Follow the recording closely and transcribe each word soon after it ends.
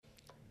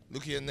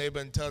Look at your neighbor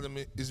and tell them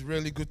it's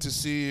really good to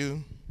see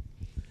you.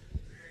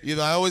 You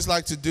know, I always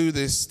like to do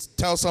this.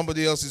 Tell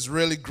somebody else it's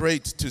really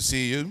great to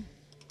see you.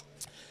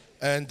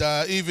 And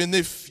even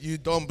if you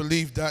don't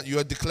believe that, you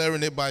are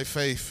declaring it by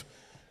faith.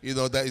 You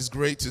know, that it's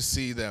great to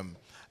see them.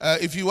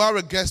 If you are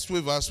a guest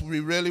with us,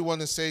 we really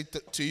want to say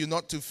to you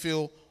not to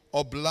feel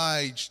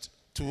obliged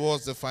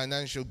towards the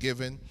financial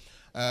giving.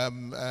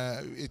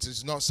 It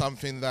is not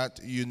something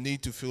that you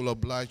need to feel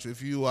obliged.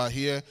 If you are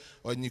here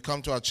or you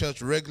come to our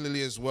church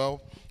regularly as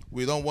well,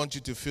 we don't want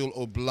you to feel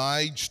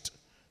obliged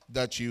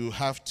that you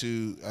have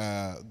to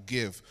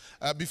give.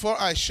 Before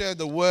I share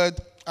the word,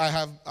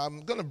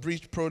 I'm going to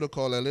breach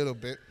protocol a little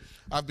bit.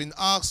 I've been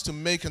asked to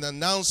make an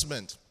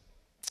announcement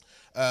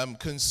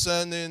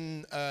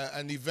concerning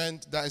an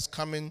event that is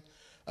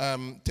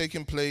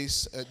taking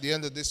place at the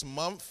end of this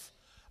month.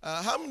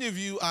 How many of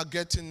you are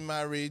getting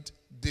married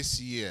this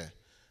year?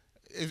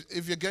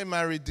 If you're getting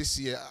married this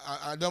year,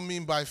 I don't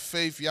mean by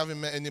faith you haven't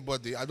met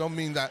anybody. I don't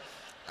mean that.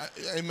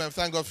 Amen.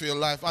 Thank God for your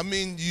life. I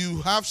mean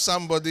you have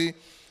somebody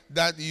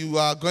that you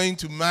are going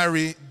to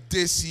marry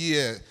this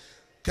year.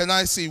 Can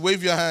I see?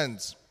 Wave your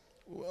hands.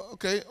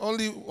 Okay,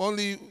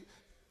 only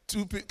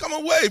two people. Come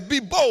on, wave. Be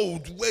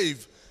bold.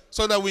 Wave.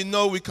 So that we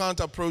know we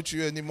can't approach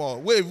you anymore.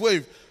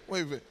 Wave.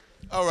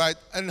 All right.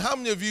 And how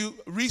many of you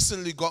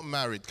recently got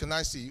married? Can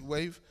I see?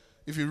 Wave.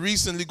 If you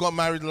recently got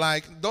married,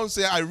 don't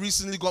say I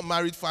recently got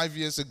married 5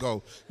 years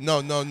ago.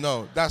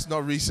 No. That's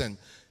not recent.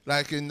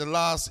 Like in the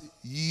last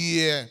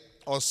year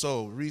or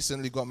so,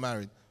 recently got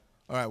married.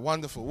 All right,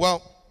 wonderful.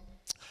 Well,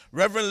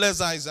 Reverend Les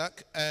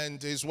Isaac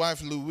and his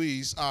wife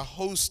Louise are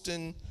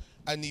hosting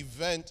an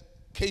event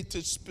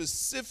catered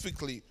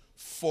specifically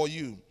for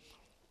you.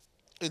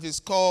 It is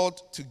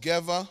called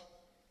Together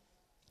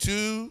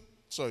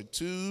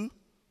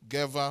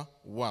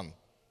One.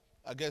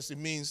 I guess it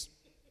means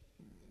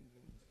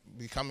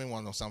becoming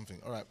one or something.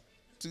 All right.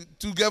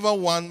 Together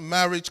One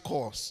marriage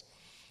course.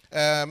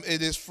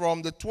 It is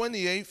from the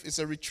 28th. It's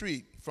a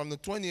retreat from the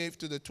 28th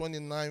to the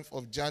 29th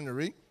of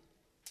January.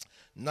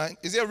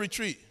 Is it a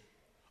retreat?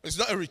 It's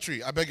not a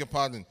retreat. I beg your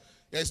pardon.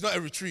 Yeah, it's not a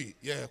retreat.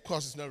 Yeah, of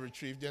course it's not a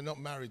retreat. If they're not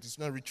married, it's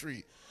not a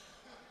retreat.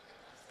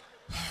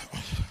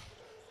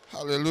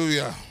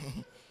 Hallelujah.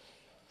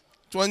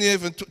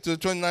 28th to the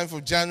 29th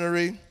of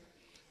January,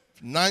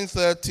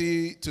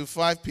 9:30 to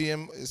 5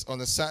 p.m. is on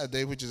a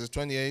Saturday, which is the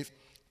 28th,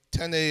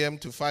 10 a.m.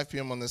 to 5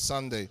 p.m. on a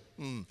Sunday.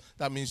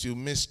 That means you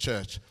miss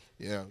church.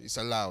 Yeah, it's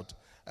allowed.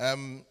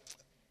 And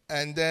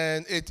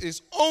then it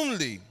is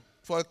only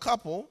for a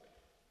couple,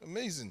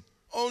 amazing,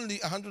 only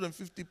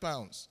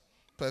 £150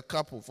 per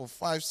couple for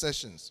 5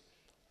 sessions.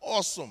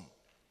 Awesome.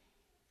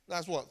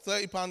 That's what,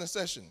 £30 a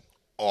session.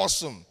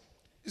 Awesome.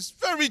 It's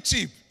very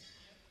cheap.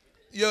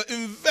 You're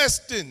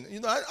investing.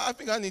 You know, I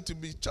think I need to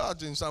be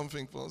charging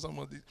something for some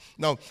of these.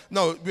 No,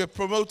 we're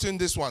promoting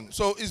this one.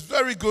 So it's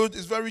very good.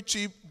 It's very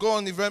cheap. Go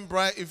on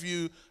Eventbrite if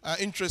you are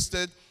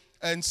interested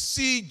and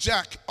see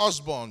Jack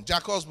Osborne.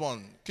 Jack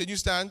Osborne, can you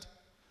stand?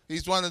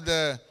 He's one of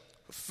the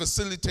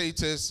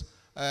facilitators.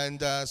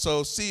 And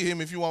so see him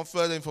if you want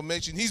further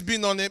information. He's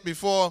been on it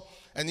before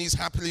and he's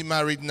happily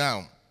married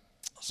now.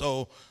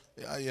 So,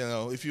 you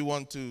know, if you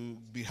want to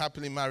be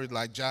happily married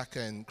like Jack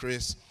and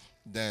Chris,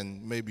 then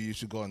maybe you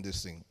should go on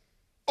this thing.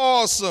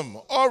 Awesome.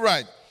 All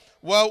right.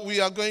 Well, we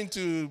are going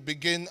to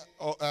begin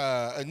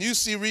a new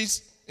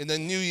series in the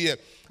new year.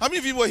 How many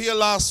of you were here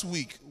last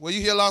week? Were you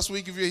here last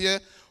week if you're here?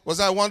 Was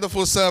that a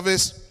wonderful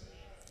service?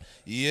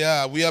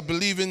 Yeah, we are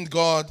believing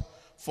God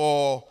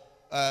for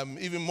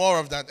even more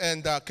of that.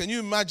 And can you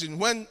imagine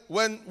when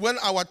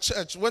our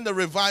church, when the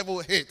revival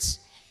hits,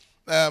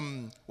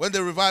 when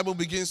the revival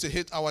begins to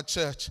hit our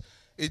church,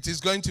 it is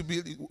going to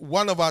be,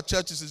 one of our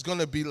churches is going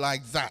to be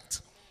like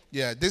that.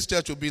 Yeah, this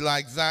church will be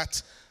like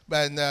that.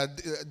 And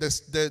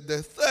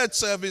the third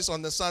service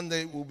on the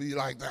Sunday will be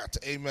like that.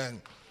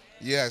 Amen.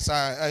 Yes,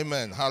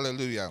 amen.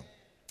 Hallelujah.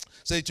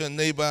 Say to your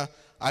neighbor,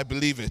 I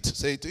believe it.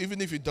 Say it, even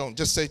if you don't,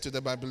 just say to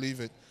them, I believe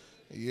it.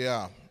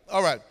 Yeah.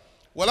 All right.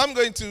 Well, I'm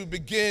going to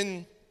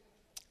begin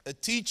a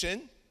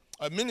teaching,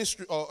 a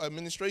ministry or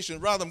administration.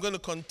 Rather, I'm going to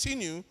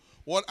continue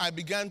what I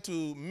began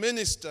to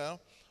minister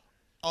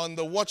on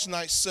the watch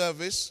night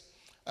service.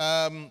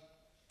 How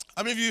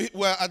many of you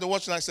were at the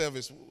watch night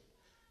service?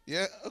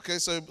 Yeah? Okay,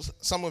 so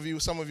some of you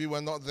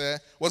were not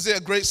there. Was it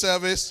a great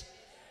service?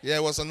 Yeah,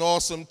 it was an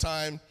awesome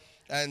time.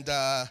 And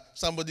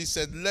somebody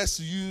said, let's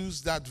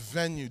use that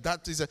venue.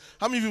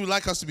 How many of you would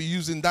like us to be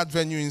using that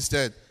venue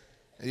instead?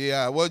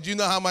 Yeah, well, do you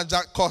know how much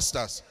that cost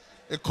us?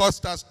 It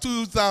cost us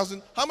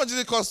 $2,000. How much did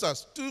it cost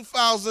us?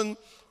 $2,000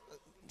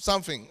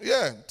 something.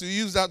 Yeah, to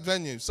use that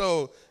venue.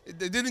 So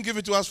they didn't give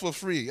it to us for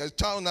free. As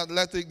Charlton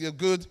Athletic, they're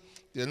good.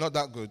 They're not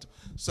that good.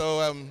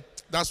 So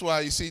that's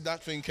why you see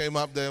that thing came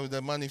up there with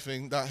the money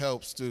thing. That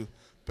helps to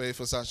pay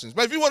for such things.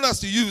 But if you want us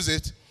to use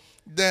it,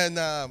 then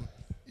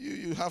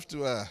you have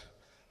to.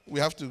 We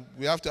have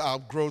to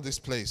outgrow this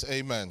place.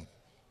 Amen.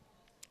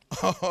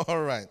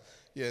 All right.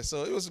 Yeah,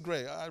 so it was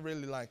great. I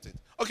really liked it.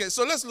 Okay,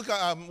 so let's look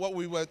at what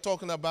we were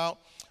talking about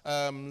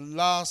the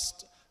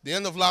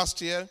end of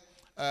last year.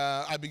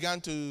 I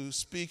began to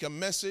speak a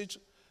message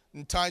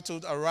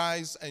entitled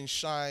Arise and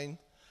Shine,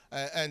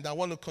 and I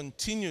want to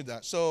continue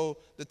that. So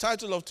the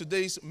title of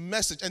today's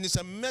message, and it's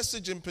a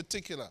message in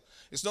particular,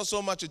 it's not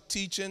so much a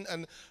teaching,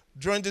 and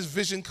during this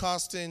vision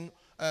casting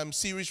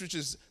series, which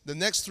is the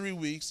next 3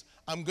 weeks,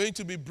 I'm going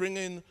to be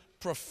bringing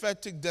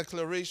prophetic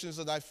declarations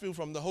that I feel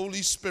from the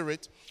Holy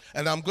Spirit,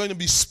 and I'm going to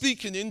be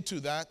speaking into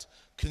that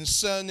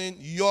concerning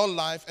your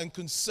life and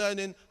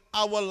concerning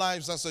our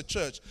lives as a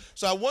church.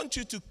 So I want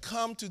you to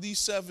come to these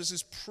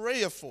services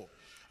prayerful.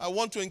 I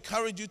want to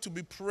encourage you to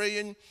be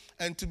praying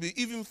and to be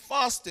even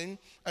fasting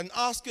and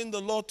asking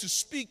the Lord to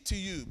speak to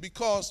you,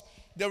 because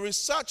there is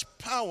such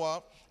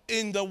power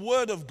in the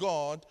Word of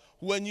God.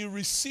 When you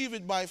receive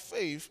it by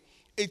faith,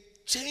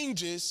 it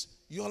changes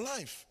your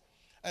life.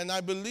 And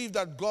I believe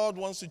that God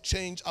wants to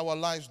change our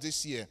lives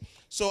this year.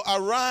 So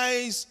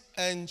arise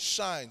and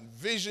shine.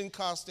 Vision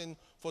casting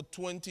for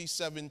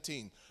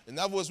 2017. And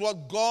that was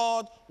what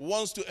God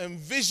wants to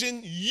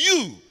envision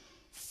you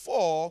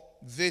for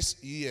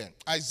this year.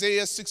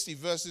 Isaiah 60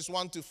 verses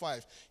 1 to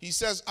 5. He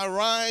says,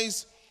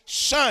 arise,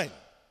 shine,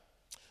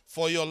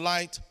 for your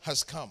light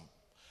has come,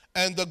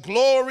 and the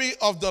glory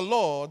of the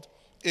Lord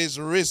is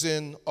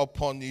risen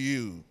upon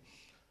you.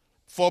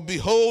 For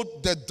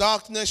behold, the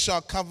darkness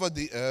shall cover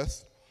the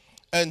earth,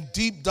 and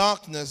deep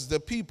darkness the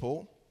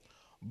people,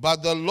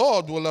 but the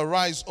Lord will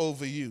arise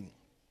over you,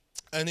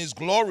 and his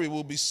glory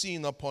will be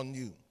seen upon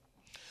you.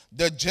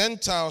 The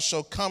Gentiles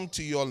shall come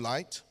to your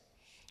light,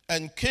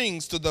 and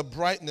kings to the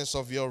brightness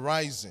of your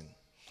rising.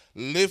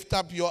 Lift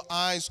up your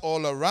eyes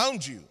all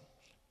around you,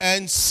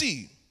 and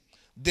see,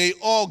 they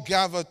all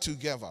gather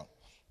together.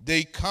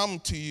 They come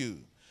to you.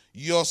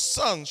 Your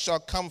son shall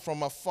come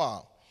from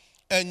afar,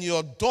 and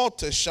your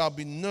daughter shall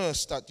be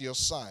nursed at your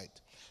side.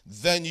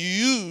 Then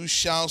you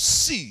shall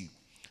see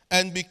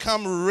and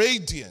become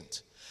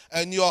radiant,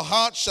 and your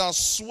heart shall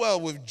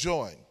swell with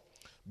joy,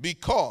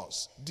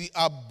 because the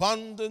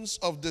abundance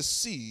of the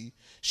sea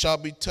shall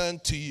be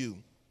turned to you.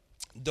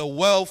 The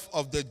wealth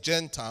of the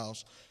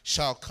Gentiles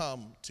shall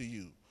come to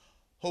you.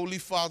 Holy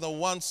Father,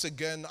 once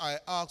again, I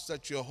ask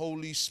that your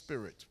Holy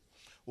Spirit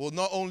will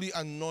not only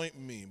anoint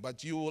me,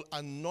 but you will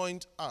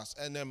anoint us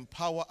and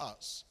empower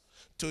us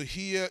to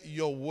hear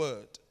your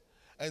word,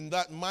 and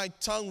that my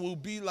tongue will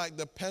be like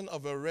the pen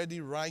of a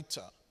ready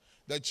writer,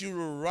 that you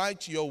will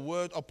write your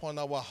word upon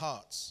our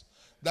hearts,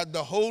 that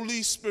the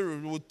Holy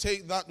Spirit will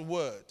take that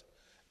word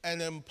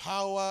and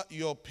empower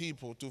your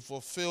people to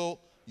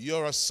fulfill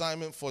your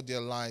assignment for their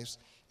lives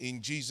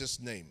in Jesus'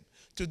 name.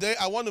 Today,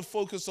 I want to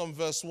focus on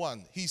verse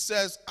 1. He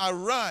says,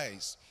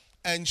 arise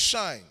and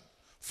shine,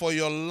 for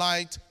your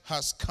light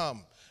has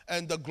come,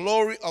 and the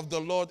glory of the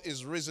Lord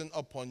is risen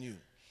upon you.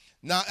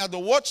 Now, at the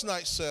Watch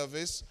Night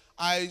service,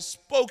 I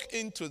spoke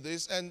into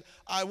this, and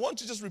I want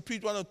to just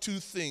repeat one or two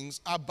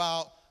things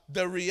about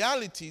the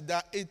reality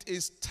that it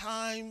is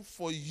time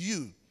for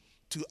you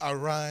to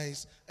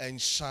arise and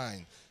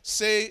shine.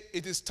 Say,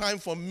 it is time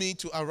for me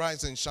to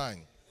arise and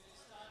shine.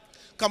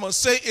 Come on,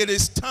 say, it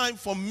is time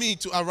for me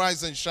to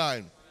arise and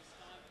shine.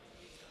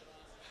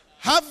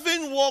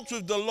 Having walked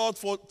with the Lord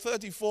for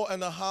 34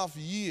 and a half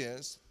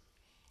years,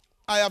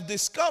 I have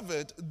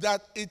discovered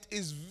that it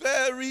is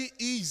very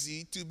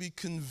easy to be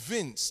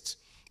convinced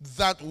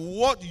that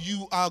what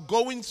you are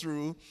going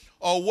through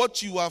or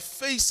what you are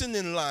facing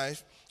in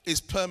life is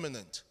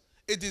permanent.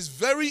 It is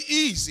very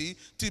easy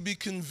to be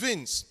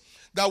convinced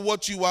that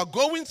what you are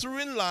going through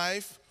in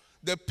life,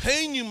 the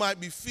pain you might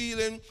be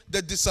feeling,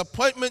 the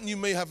disappointment you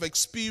may have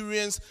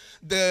experienced,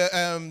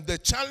 the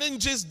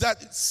challenges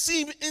that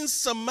seem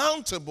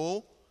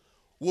insurmountable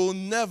will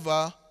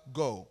never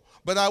go.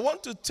 But I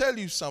want to tell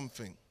you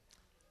something.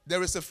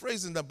 There is a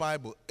phrase in the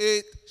Bible,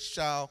 it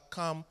shall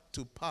come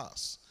to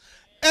pass.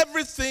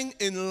 Everything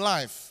in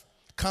life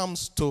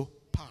comes to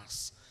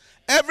pass.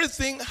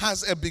 Everything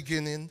has a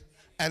beginning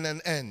and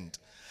an end.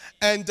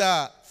 And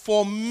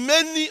for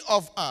many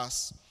of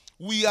us,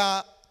 we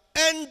are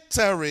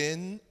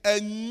entering a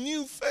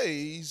new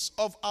phase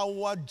of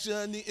our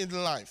journey in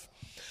life.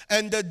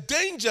 And the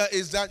danger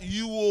is that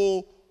you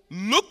will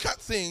look at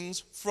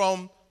things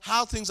from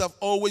how things have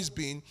always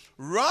been,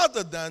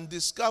 rather than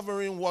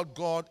discovering what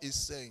God is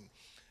saying.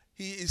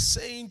 He is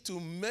saying to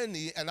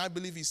many, and I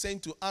believe he's saying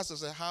to us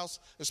as a house,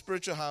 a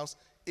spiritual house,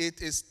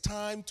 it is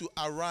time to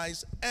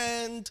arise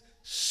and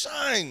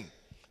shine.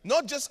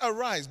 Not just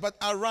arise, but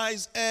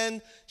arise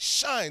and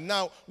shine.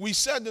 Now, we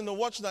said in the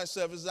Watch Night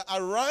service that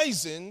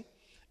arising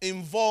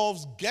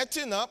involves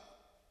getting up,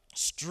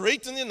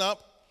 straightening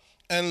up,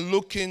 and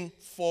looking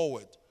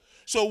forward.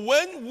 So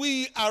when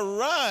we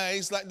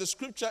arise, like the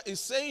scripture is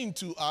saying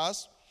to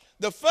us,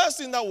 the first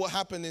thing that will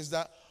happen is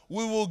that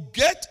we will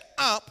get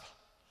up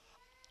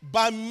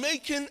by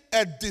making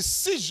a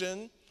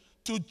decision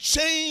to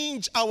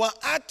change our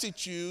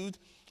attitude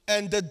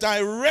and the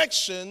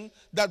direction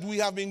that we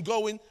have been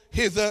going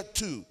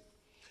hitherto.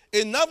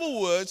 In other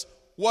words,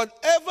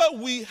 whatever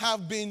we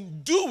have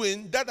been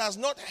doing that has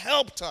not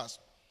helped us,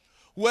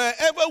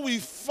 wherever we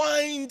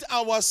find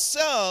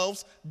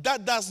ourselves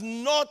that does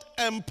not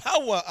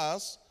empower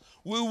us,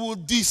 we will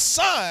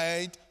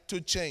decide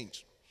to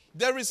change.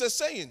 There is a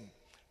saying,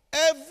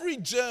 every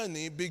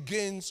journey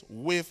begins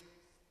with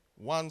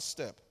one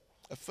step,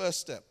 a first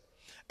step.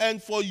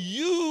 And for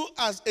you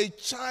as a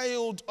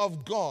child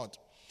of God,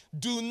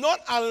 do not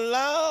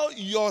allow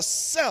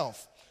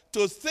yourself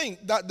to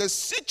think that the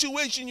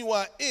situation you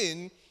are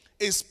in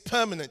is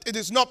permanent. It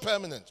is not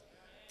permanent.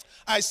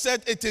 I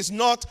said it is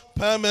not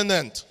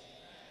permanent.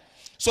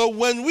 So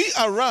when we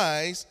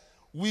arise,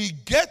 we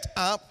get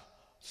up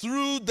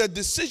through the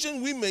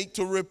decision we make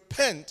to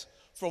repent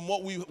from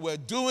what we were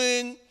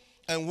doing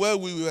and where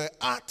we were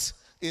at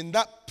in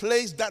that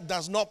place that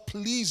does not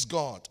please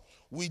God.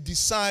 We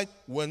decide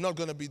we're not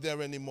going to be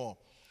there anymore.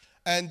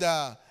 And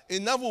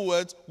in other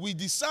words, we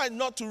decide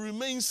not to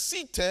remain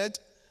seated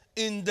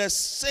in the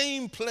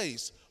same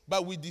place,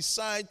 but we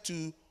decide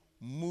to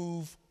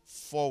move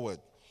forward.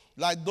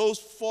 Like those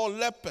 4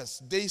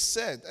 lepers, they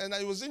said, and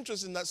it was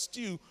interesting that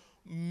Stu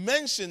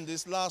mentioned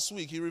this last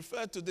week. He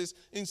referred to this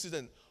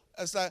incident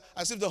as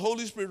if the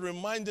Holy Spirit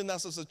reminding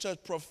us as a church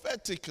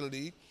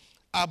prophetically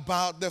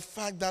about the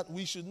fact that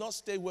we should not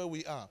stay where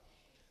we are.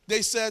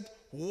 They said,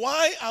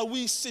 why are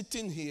we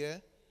sitting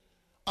here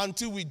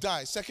until we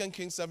die? 2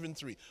 Kings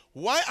 7:3.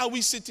 Why are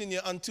we sitting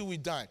here until we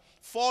die?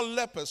 4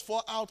 lepers,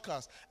 4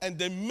 outcasts, and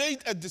they made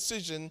a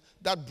decision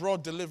that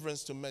brought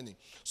deliverance to many.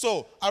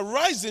 So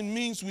arising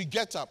means we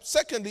get up.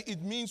 Secondly,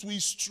 it means we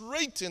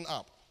straighten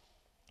up.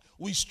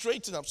 We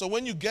straighten up. So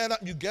when you get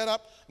up,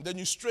 and then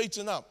you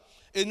straighten up.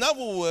 In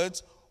other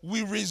words,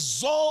 we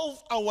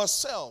resolve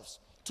ourselves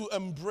to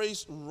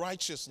embrace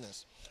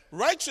righteousness.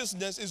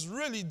 Righteousness is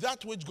really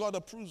that which God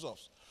approves of.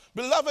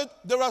 Beloved,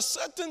 there are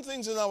certain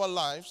things in our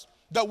lives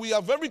that we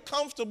are very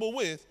comfortable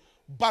with,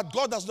 but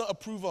God does not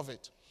approve of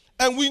it.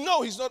 And we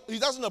know He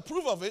doesn't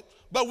approve of it,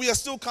 but we are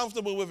still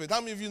comfortable with it. How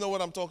many of you know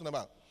what I'm talking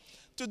about?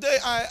 Today,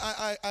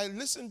 I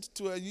listened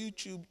to a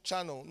YouTube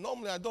channel.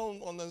 Normally, I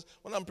don't,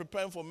 when I'm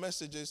preparing for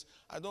messages,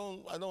 I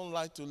don't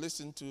like to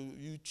listen to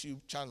YouTube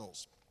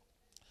channels.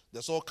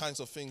 There's all kinds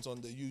of things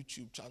on the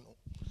YouTube channel.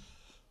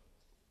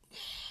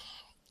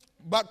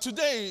 But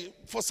today,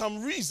 for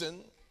some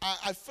reason,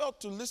 I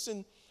felt to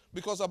listen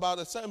because about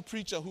a certain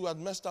preacher who had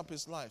messed up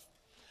his life.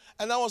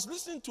 And I was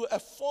listening to a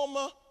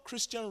former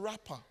Christian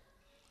rapper.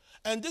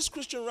 And this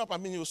Christian rapper,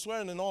 he was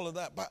swearing and all of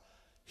that, but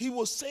he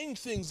was saying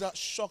things that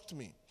shocked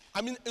me.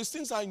 It's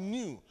things I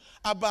knew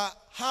about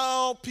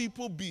how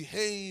people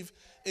behave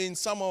in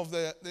some of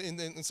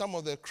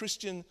the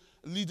Christian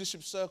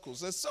leadership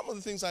circles. There's some of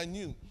the things I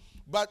knew,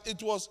 but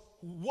it was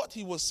what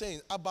he was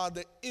saying about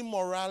the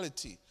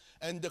immorality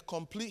and the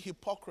complete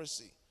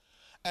hypocrisy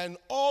and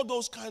all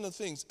those kind of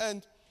things.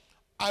 And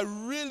I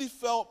really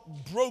felt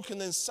broken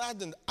and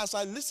saddened as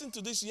I listened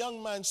to this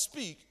young man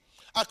speak.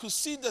 I could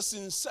see the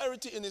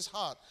sincerity in his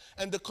heart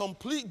and the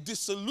complete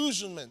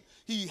disillusionment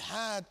he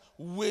had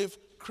with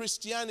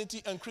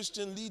Christianity and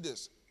Christian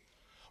leaders.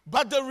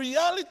 But the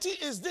reality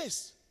is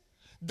this,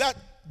 that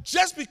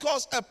just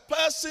because a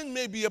person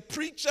may be a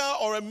preacher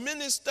or a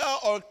minister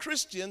or a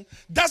Christian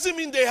doesn't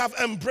mean they have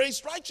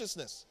embraced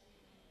righteousness.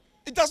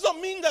 It does not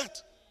mean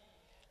that.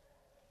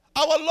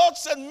 Our Lord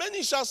said,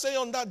 many shall say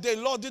on that day,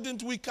 Lord,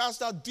 didn't we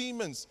cast out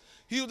demons?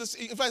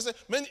 If I say,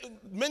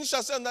 many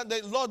shall say on that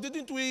day, Lord,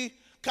 didn't we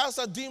cast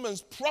out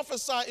demons,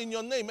 prophesy in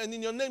your name, and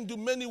in your name do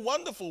many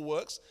wonderful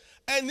works?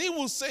 And he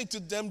will say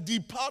to them,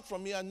 depart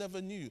from me, I never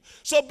knew you.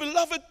 So,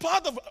 beloved,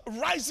 part of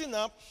rising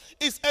up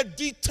is a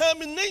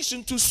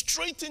determination to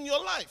straighten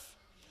your life.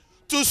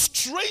 To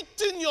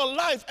straighten your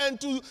life and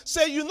to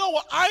say, you know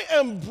what, I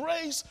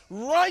embrace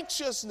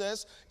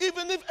righteousness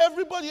even if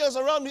everybody else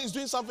around me is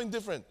doing something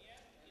different.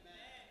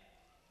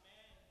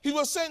 He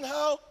was saying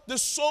how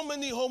there's so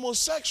many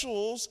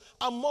homosexuals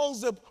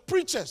amongst the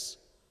preachers.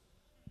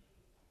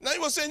 Now he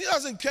was saying he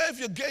doesn't care if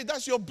you're gay,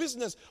 that's your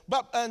business.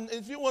 And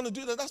if you want to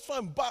do that, that's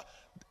fine. But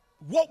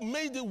what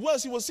made it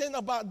worse, he was saying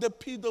about the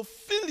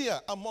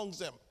pedophilia amongst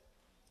them.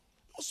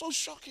 It was so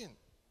shocking.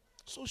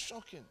 So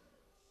shocking.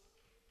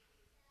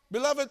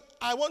 Beloved,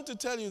 I want to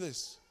tell you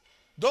this.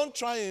 Don't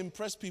try and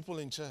impress people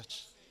in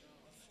church.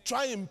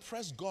 Try and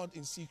impress God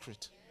in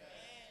secret.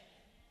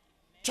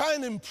 Try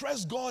and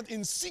impress God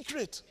in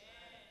secret.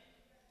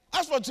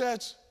 As for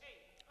church,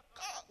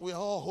 we're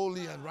all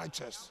holy and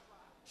righteous.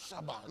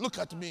 Shabbat, look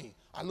at me.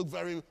 I look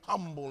very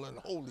humble and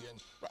holy.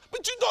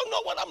 But you don't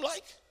know what I'm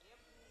like.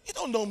 You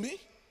don't know me.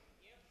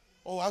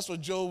 Oh, as for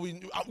Joe,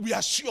 we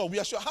are sure. We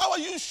are sure. How are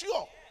you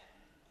sure?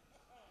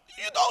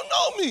 You don't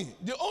know me.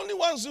 The only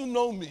ones who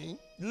know me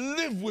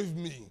live with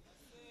me.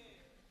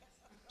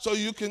 So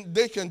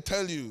they can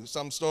tell you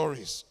some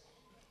stories.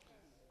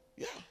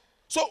 Yeah.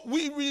 So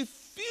we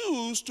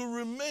refuse to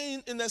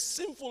remain in a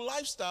sinful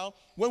lifestyle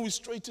when we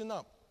straighten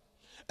up.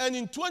 And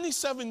in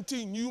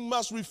 2017, you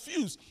must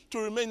refuse to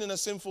remain in a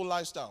sinful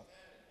lifestyle.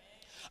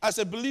 As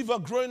a believer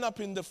growing up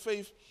in the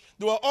faith,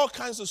 there were all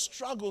kinds of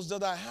struggles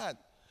that I had.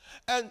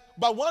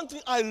 But one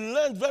thing I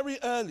learned very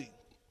early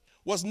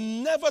was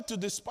never to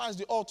despise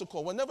the altar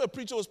call. Whenever a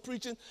preacher was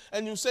preaching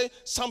and you say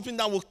something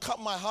that will cut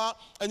my heart,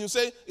 and you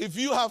say,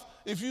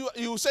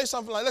 you say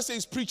something like, let's say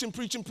he's preaching,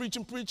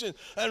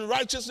 and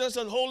righteousness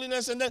and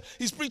holiness, and then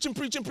he's preaching,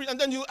 and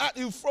then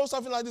you throw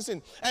something like this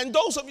in. And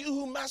those of you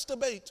who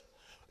masturbate,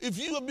 if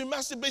you have been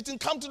masturbating,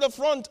 come to the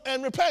front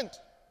and repent.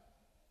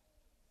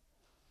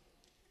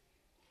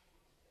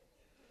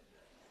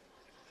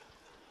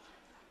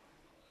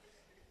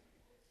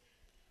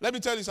 Let me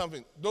tell you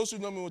something. Those who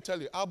know me will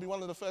tell you, I'll be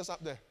one of the first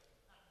up there.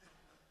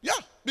 Yeah,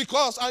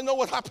 because I know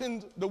what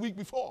happened the week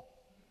before.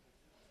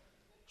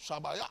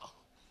 Shabaya.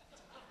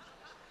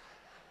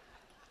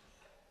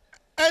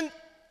 And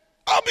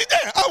I'll be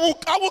there. I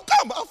will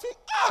come. I'll think,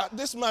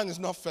 this man is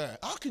not fair.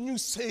 How can you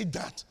say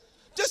that?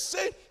 Just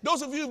say,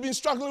 those of you who've been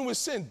struggling with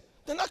sin.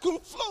 Then I can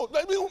flow.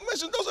 Let me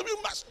mention those of you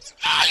who must.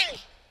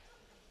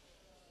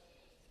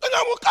 And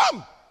I will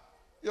come.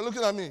 You're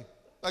looking at me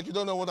like you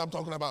don't know what I'm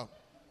talking about.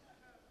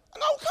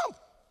 And I'll come.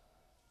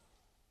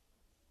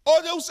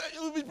 Or they'll say,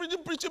 you'll be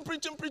preaching,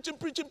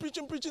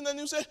 and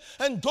you say,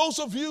 and those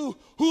of you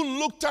who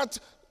looked at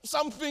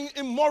something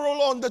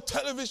immoral on the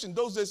television,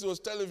 those days it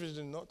was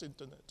television, not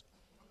internet.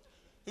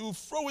 He will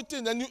throw it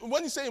in, and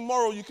when you say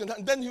immoral,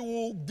 then he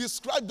will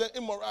describe the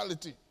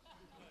immorality.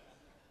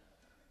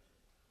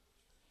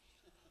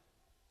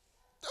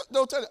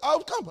 They'll tell you,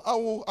 I'll come, I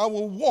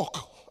will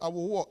walk.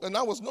 And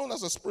I was known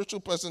as a spiritual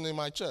person in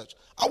my church.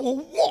 I will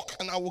walk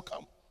and I will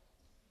come.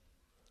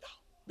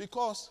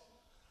 Because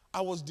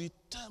I was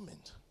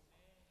determined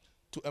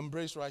to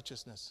embrace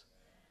righteousness.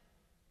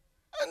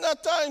 And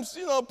at times,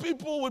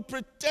 people would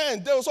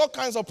pretend. There was all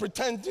kinds of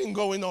pretending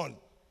going on.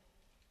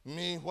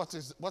 Me, what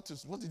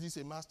did he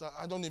say, master?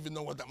 I don't even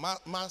know what that,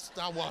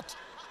 master what?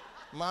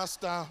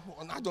 Master,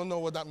 I don't know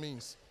what that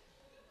means.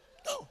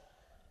 No.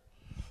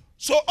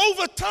 So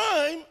over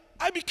time,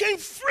 I became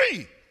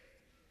free.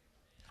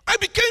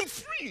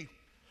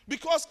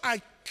 Because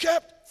I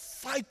kept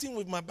fighting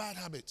with my bad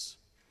habits.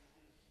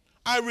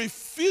 I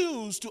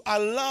refuse to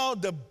allow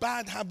the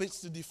bad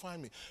habits to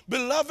define me.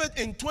 Beloved,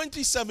 in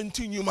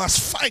 2017, you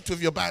must fight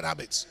with your bad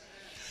habits.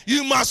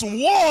 You must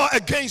war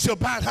against your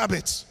bad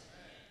habits.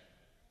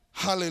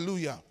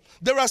 Hallelujah.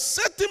 There are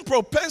certain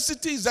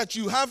propensities that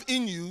you have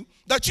in you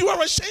that you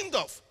are ashamed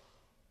of.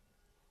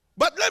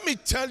 But let me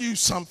tell you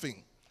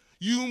something.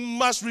 You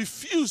must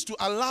refuse to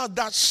allow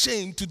that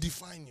shame to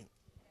define you.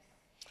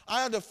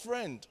 I had a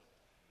friend,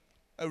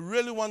 a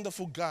really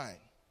wonderful guy,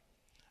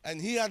 and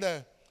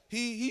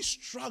he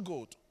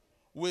struggled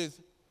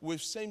with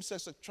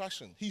same-sex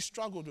attraction. He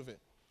struggled with it.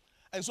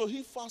 And so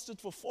he fasted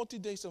for 40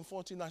 days and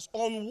 40 nights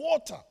on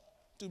water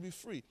to be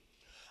free.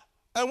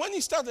 And when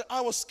he started, I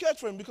was scared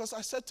for him because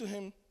I said to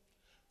him,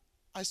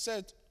 I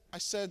said,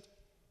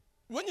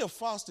 when you're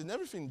fasting,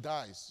 everything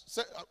dies.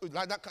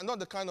 Like that, not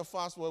the kind of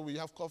fast where we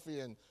have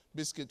coffee and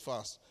biscuit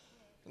fast.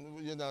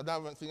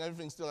 That thing,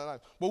 everything's still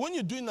alive. But when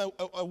you're doing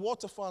a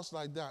water fast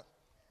like that,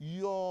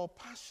 your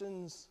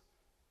passions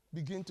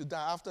begin to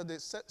die. After the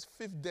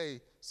 5th day,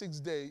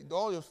 6th day,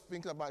 all you're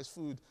thinking about is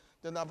food.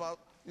 Then about,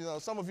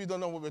 some of you don't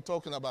know what we're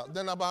talking about.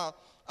 Then about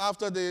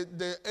after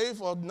the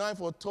 8th or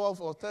 9th or 12th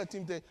or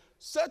 13th day,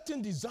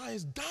 certain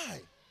desires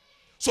die.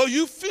 So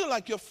you feel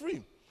like you're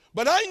free.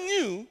 But I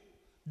knew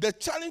the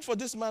challenge for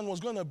this man was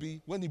going to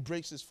be when he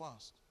breaks his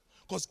fast.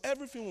 Because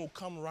everything will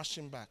come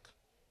rushing back.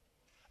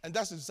 And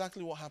that's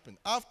exactly what happened.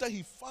 After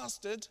he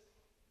fasted,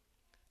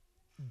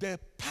 the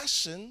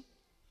passion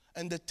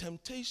and the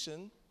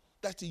temptation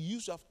that he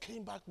used to have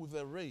came back with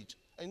a rage.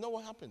 And you know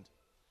what happened?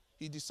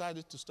 He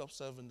decided to stop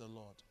serving the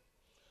Lord.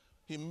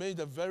 He made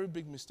a very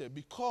big mistake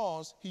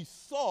because he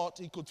thought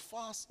he could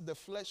fast the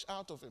flesh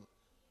out of him.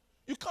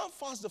 You can't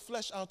fast the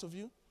flesh out of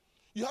you.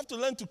 You have to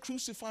learn to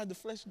crucify the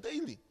flesh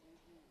daily.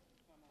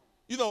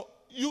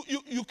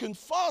 You can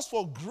fast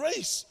for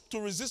grace to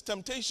resist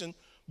temptation,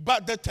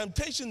 but the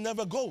temptation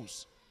never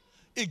goes.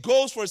 It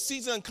goes for a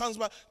season and comes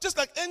back, just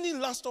like any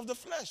lust of the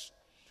flesh.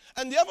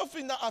 And the other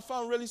thing that I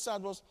found really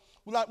sad was,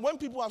 like when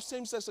people have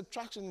same-sex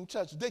attraction in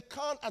church, they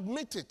can't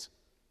admit it.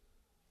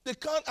 They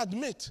can't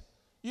admit,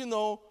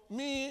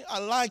 me, I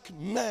like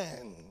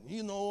men.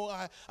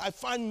 I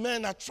find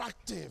men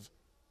attractive.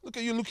 Look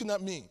at you looking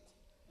at me.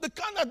 They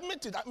can't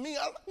admit it. I like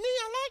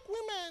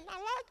women. I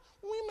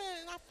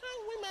find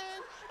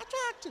women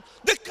attractive.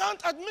 They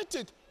can't admit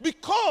it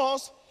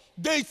because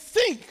they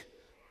think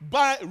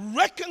by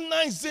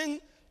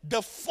recognizing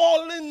the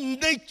fallen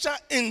nature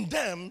in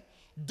them,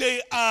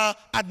 they are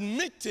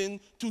admitting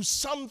to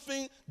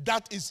something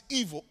that is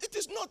evil. It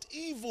is not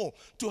evil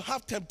to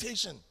have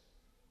temptation.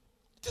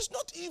 It is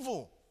not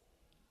evil.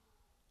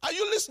 Are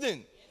you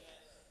listening?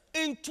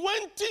 In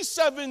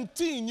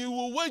 2017, you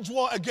will wage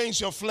war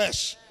against your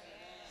flesh.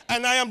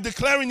 And I am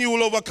declaring you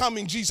will overcome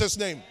in Jesus'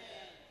 name.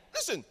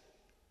 Listen,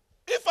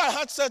 if I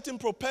had certain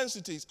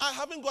propensities, I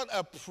haven't got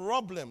a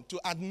problem to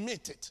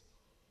admit it.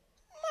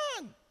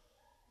 Man,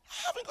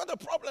 I haven't got a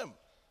problem.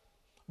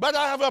 But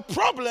I have a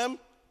problem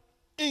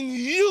in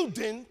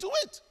yielding to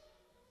it.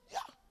 Yeah.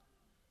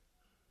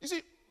 You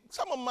see,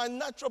 some of my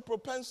natural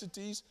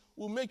propensities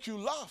will make you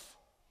laugh.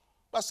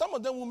 But some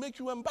of them will make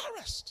you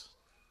embarrassed.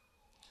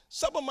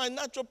 Some of my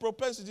natural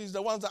propensities,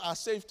 the ones that are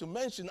safe to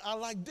mention, are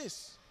like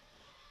this.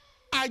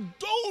 I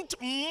don't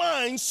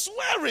mind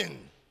swearing.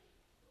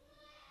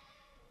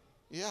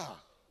 Yeah.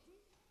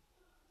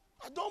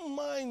 I don't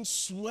mind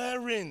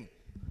swearing.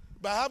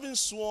 But I haven't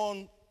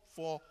sworn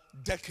for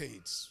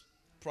decades.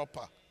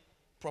 Proper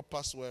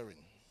swearing.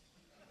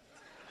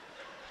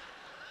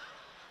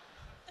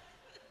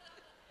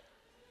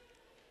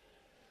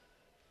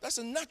 That's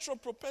a natural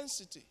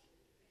propensity.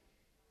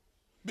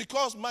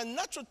 Because my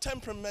natural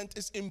temperament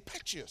is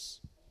impetuous.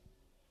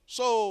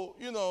 So,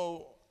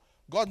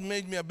 God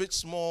made me a bit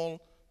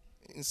small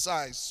in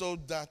size so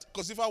that,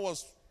 because if I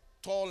was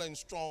tall and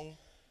strong,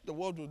 the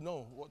world would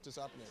know what is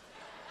happening.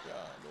 Yeah,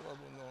 the world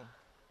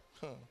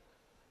would know.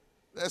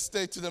 Let's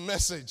stay to the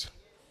message.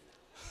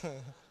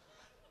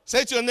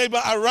 Say to your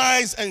neighbor,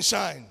 arise and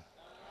shine.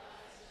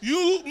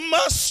 You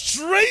must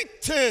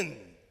straighten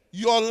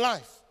your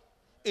life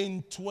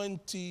in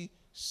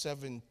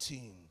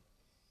 2017.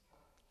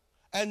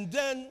 And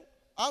then,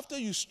 after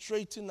you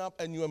straighten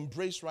up and you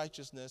embrace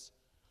righteousness,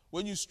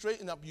 when you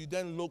straighten up, you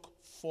then look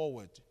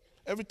forward.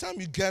 Every time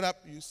you get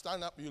up, you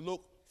stand up, you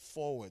look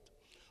forward.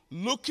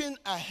 Looking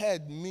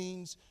ahead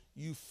means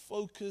you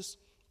focus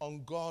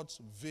on God's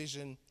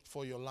vision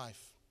for your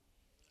life.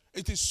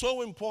 It is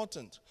so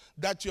important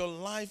that your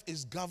life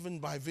is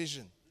governed by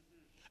vision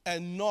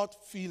and not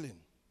feeling.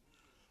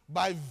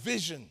 By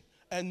vision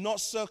and not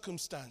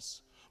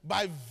circumstance.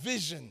 By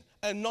vision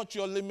and not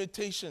your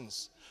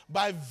limitations.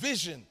 By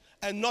vision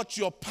and not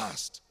your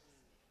past.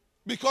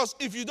 Because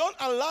if you don't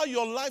allow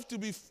your life to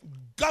be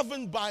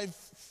governed by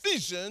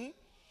vision,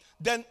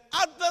 then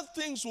other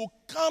things will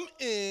come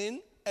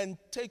in and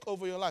take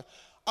over your life.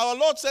 Our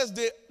Lord says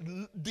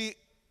the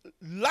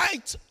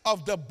light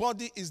of the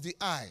body is the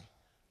eye.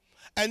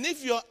 And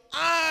if your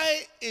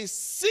eye is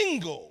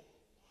single,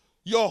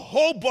 your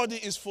whole body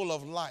is full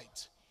of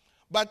light.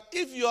 But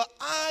if your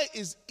eye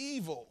is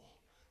evil,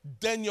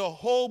 then your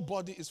whole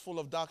body is full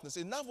of darkness.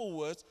 In other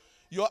words,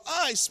 your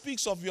eye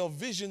speaks of your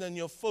vision and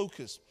your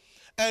focus.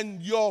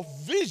 And your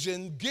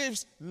vision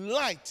gives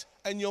light,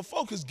 and your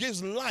focus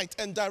gives light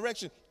and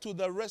direction to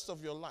the rest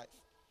of your life.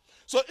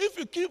 So if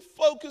you keep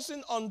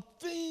focusing on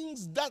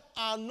things that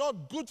are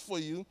not good for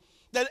you,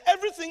 then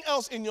everything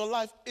else in your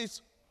life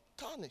is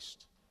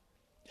tarnished.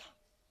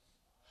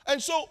 Yeah.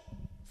 And so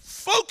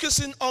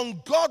focusing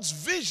on God's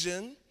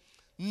vision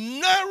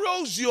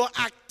narrows your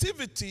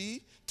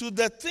activity to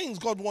the things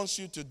God wants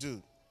you to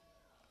do.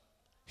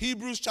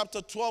 Hebrews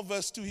chapter 12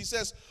 verse 2, he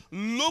says,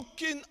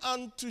 looking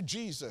unto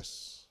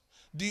Jesus,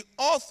 the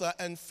author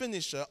and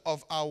finisher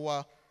of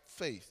our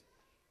faith,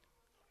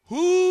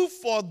 who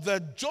for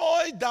the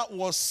joy that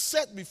was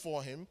set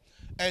before him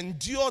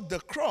endured the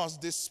cross,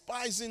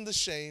 despising the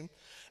shame,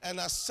 and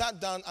has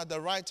sat down at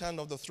the right hand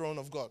of the throne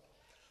of God.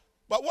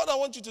 But what I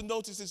want you to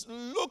notice is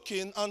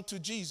looking unto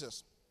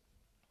Jesus.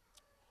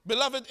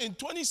 Beloved, in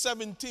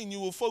 2017, you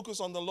will focus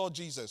on the Lord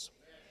Jesus.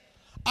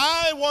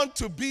 I want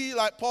to be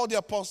like Paul the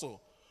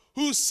Apostle,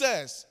 who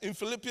says in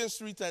Philippians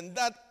 3:10,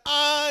 that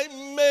I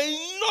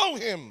may know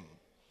him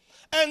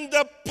and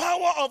the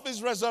power of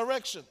his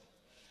resurrection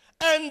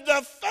and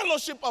the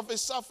fellowship of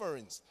his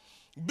sufferings,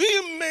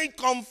 being made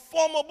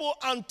conformable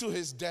unto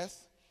his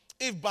death,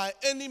 if by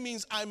any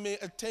means I may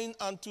attain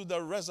unto the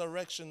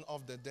resurrection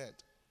of the dead.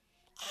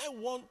 I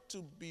want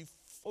to be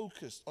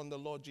focused on the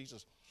Lord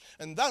Jesus.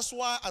 And that's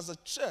why as a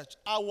church,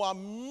 our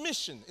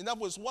mission, in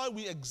other words, why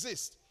we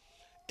exist,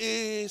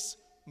 is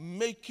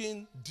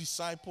making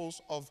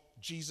disciples of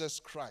Jesus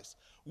Christ.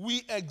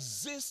 We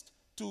exist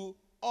to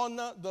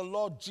honor the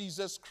Lord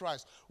Jesus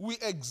Christ. We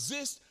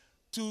exist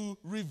to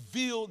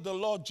reveal the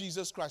Lord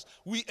Jesus Christ.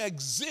 We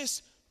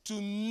exist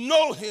to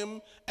know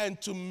him and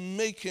to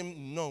make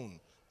him known.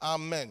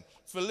 Amen.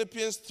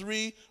 Philippians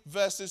 3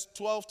 verses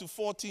 12 to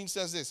 14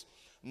 says this,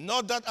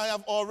 not that I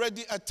have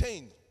already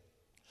attained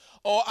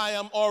or I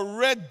am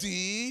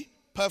already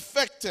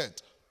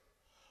perfected,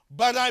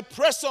 but I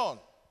press on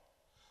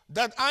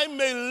that I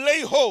may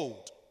lay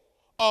hold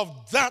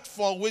of that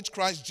for which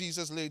Christ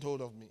Jesus laid hold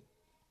of me.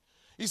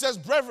 He says,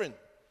 brethren,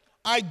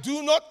 I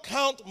do not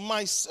count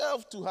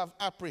myself to have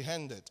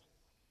apprehended,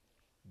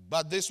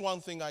 but this one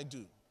thing I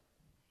do.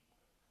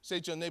 Say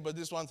to your neighbor,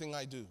 this one thing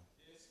I do.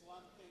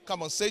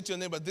 Come on, say to your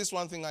neighbor, this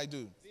one thing I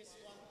do.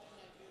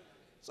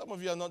 Some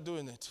of you are not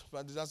doing it,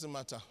 but it doesn't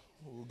matter.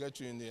 We'll get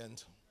you in the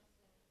end.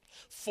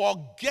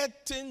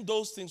 Forgetting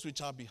those things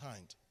which are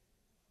behind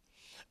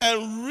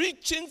and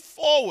reaching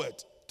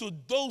forward to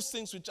those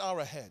things which are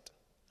ahead,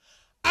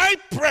 I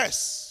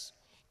press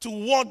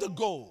toward the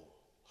goal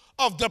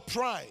of the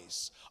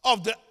prize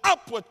of the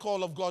upward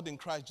call of God in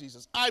Christ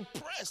Jesus. I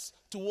press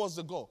towards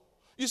the goal.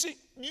 You see,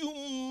 you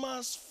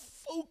must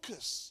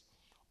focus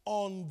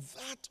on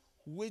that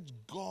which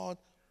God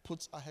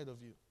puts ahead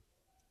of you.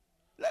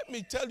 Let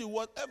me tell you,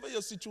 whatever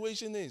your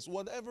situation is,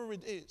 whatever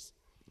it is,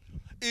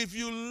 if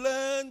you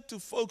learn to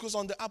focus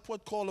on the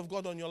upward call of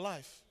God on your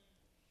life,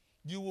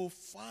 you will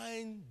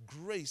find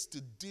grace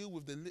to deal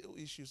with the little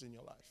issues in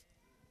your life.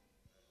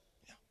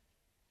 Yeah.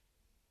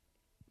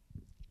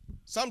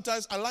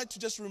 Sometimes I like to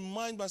just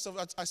remind myself,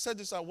 I said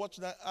this, I watched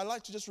that, I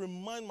like to just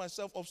remind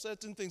myself of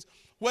certain things.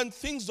 When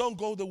things don't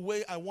go the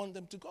way I want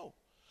them to go,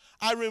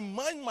 I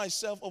remind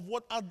myself of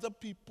what other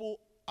people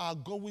are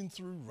going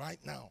through right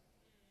now.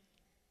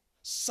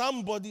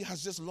 Somebody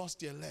has just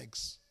lost their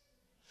legs.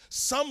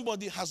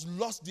 Somebody has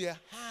lost their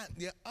hand,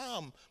 their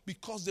arm,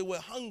 because they were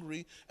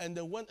hungry and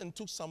they went and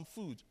took some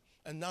food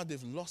and now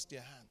they've lost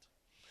their hand.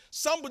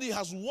 Somebody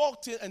has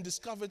walked in and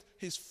discovered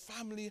his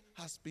family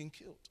has been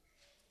killed.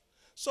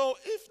 So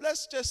if,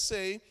 let's just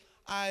say,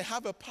 I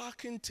have a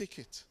parking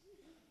ticket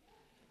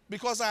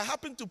because I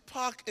happen to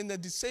park in a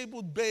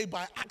disabled bay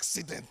by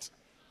accident,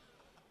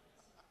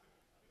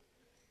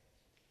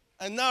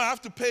 and now I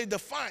have to pay the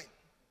fine.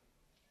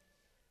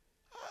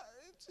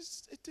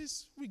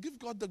 We give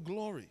God the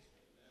glory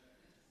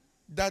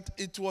that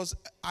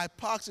I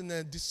parked in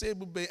a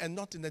disabled bay and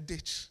not in a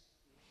ditch.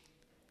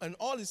 And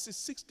all is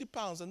 60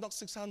 pounds and not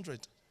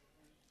 600.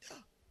 Yeah.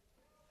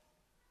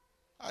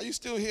 Are you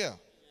still here?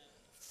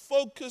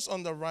 Focus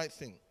on the right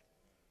thing.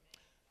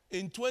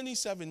 In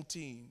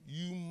 2017,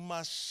 you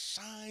must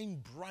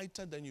shine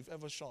brighter than you've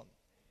ever shone.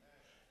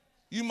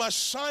 You must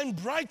shine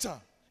brighter.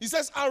 He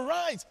says,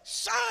 arise,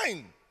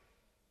 shine,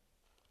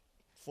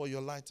 for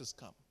your light has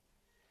come.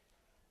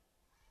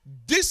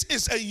 This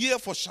is a year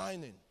for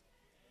shining.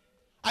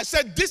 I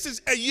said this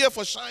is a year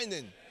for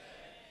shining.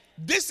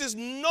 This is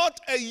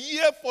not a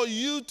year for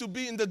you to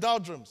be in the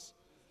doldrums,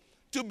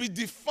 to be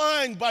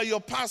defined by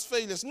your past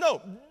failures. No,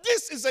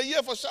 this is a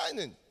year for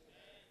shining.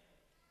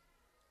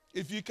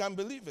 If you can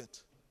believe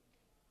it,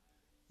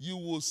 you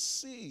will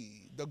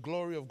see the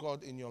glory of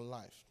God in your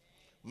life.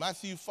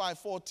 Matthew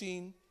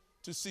 5:14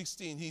 to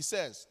 16, he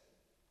says,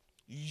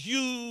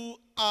 you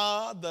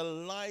are the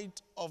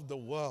light of the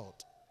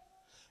world.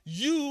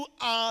 You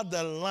are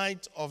the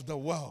light of the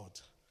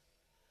world.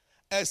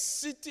 A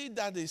city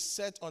that is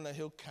set on a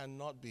hill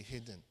cannot be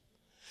hidden.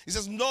 He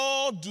says,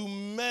 nor do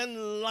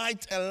men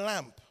light a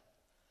lamp.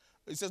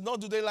 He says, nor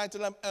do they light a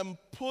lamp and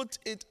put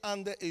it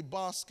under a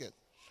basket,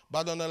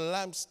 but on a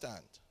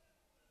lampstand.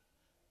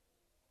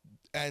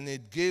 And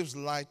it gives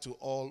light to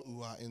all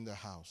who are in the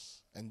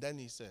house. And then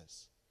he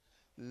says,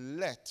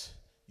 let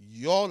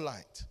your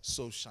light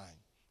so shine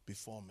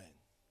before men,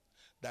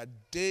 that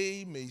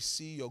they may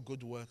see your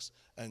good works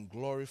and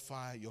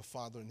glorify your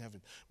Father in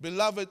heaven.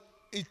 Beloved,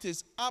 it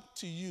is up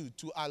to you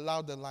to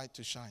allow the light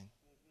to shine.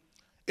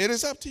 It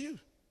is up to you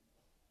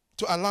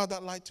to allow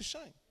that light to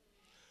shine.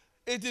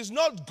 It is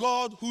not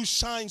God who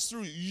shines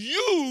through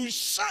you. You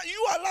shine,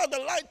 you allow the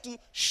light to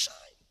shine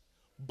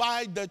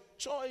by the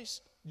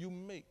choice you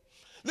make.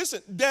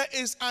 Listen, there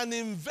is an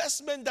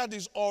investment that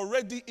is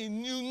already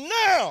in you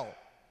now.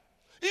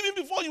 Even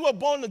before you were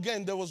born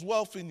again, there was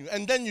wealth in you.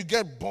 And then you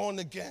get born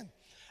again.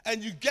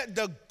 And you get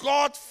the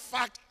God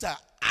factor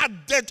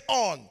added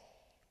on,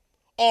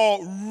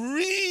 or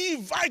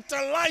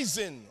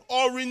revitalizing,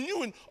 or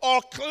renewing, or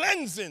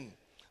cleansing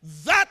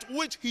that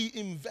which he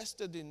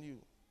invested in you.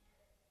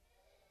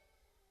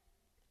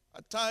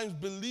 At times,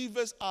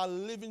 believers are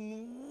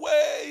living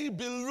way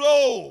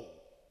below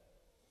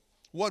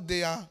what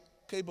they are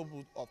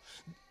capable of.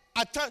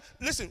 At times,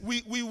 listen,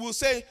 we will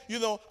say,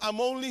 I'm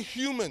only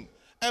human.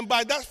 And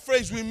by that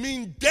phrase, we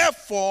mean,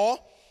 therefore,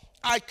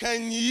 I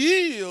can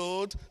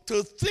yield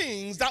to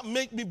things that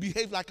make me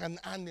behave like an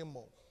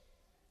animal.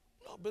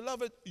 No,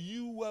 beloved,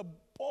 you were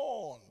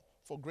born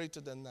for greater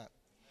than that.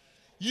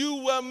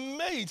 You were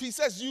made. He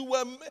says,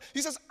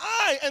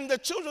 I and the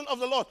children of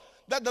the Lord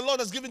that the Lord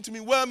has given to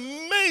me were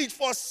made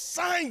for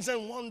signs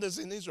and wonders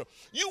in Israel.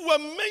 You were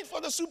made for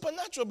the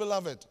supernatural,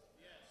 beloved.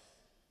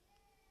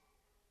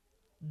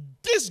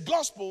 This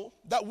gospel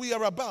that we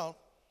are about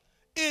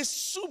is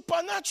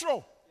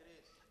supernatural.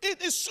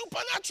 It is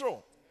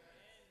supernatural.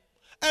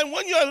 And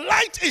when your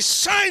light is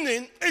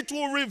shining, it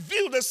will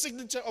reveal the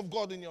signature of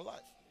God in your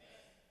life.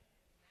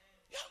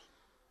 Yeah.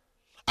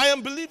 I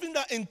am believing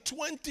that in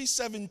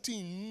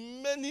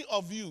 2017, many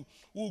of you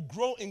will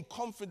grow in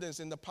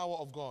confidence in the power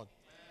of God.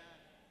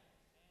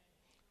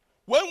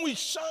 When we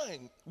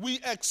shine, we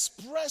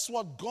express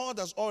what God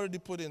has already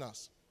put in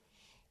us.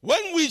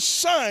 When we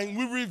shine,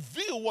 we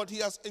reveal what he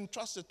has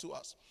entrusted to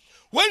us.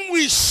 When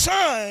we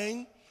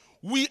shine,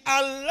 we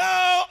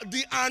allow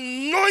the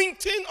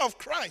anointing of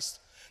Christ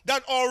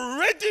that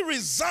already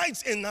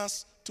resides in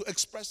us to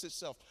express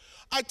itself.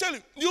 I tell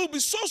you, you'll be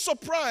so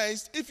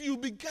surprised if you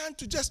began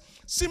to just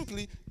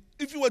simply,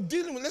 if you were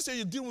dealing with, let's say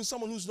you're dealing with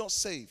someone who's not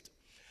saved.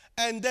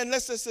 And then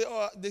let's just say,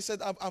 they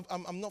said,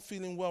 I'm not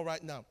feeling well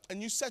right now.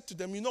 And you said to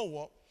them, you know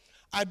what?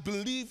 I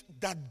believe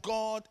that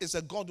God is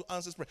a God who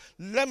answers prayer.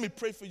 Let me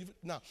pray for you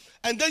now.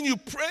 And then you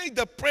pray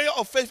the prayer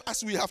of faith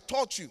as we have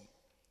taught you.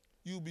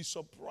 You'll be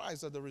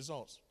surprised at the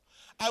results.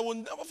 I will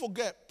never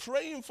forget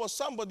praying for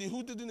somebody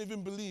who didn't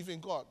even believe in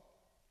God,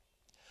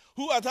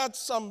 who had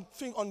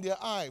something on their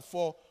eye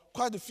for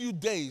quite a few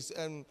days,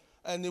 and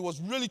it was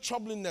really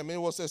troubling them.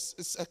 It was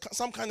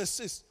some kind of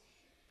cyst.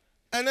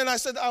 And then I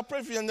said, I'll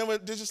pray for you. And then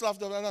they just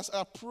laughed, and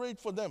I prayed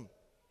for them.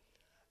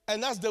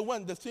 And as they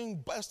went, the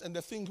thing burst and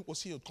the thing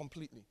was healed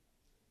completely.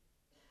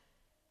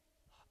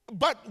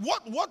 But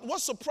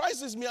what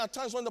surprises me at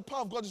times when the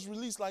power of God is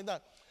released like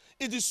that,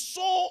 it is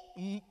so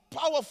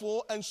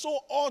powerful and so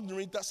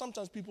ordinary that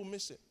sometimes people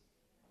miss it.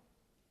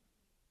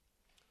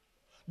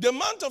 The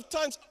amount of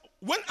times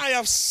when I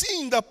have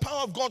seen the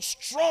power of God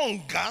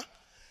stronger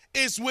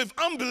is with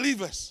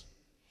unbelievers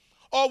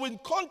or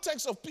with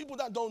context of people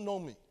that don't know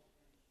me.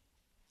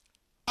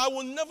 I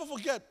will never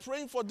forget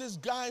praying for this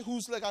guy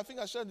whose leg, I think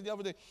I shared it the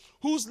other day,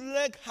 whose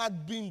leg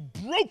had been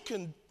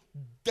broken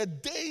the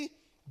day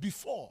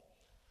before.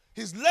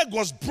 His leg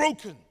was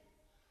broken.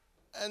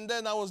 And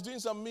then I was doing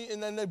some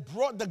meeting and they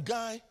brought the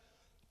guy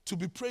to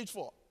be prayed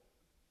for.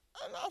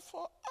 And I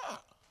thought,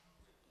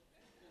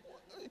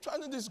 you're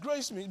trying to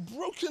disgrace me.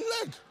 Broken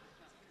leg.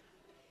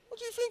 What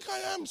do you think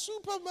I am,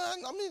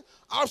 Superman? I mean,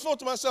 I thought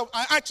to myself,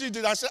 I actually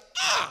did. I said,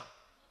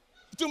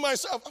 to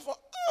myself. I thought,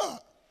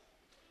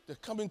 they're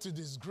coming to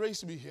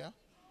disgrace me here.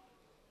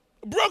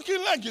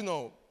 Broken leg, you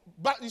know.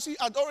 But you see,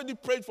 I'd already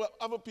prayed for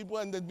other people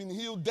and they'd been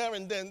healed there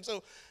and then.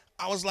 So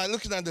I was like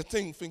looking at the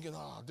thing thinking,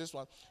 this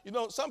one. You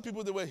know, some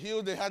people, they were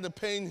healed. They had a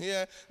pain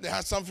here. They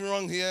had something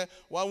wrong here.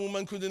 One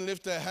woman couldn't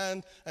lift her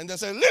hand. And they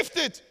said, lift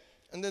it.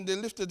 And then they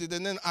lifted it.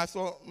 And then I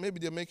thought, maybe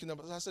they're making up.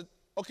 I said,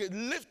 okay,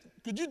 lift.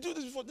 Could you do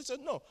this before? They said,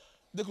 no.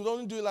 They could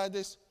only do it like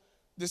this.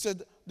 They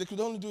said, they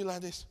could only do it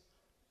like this.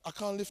 I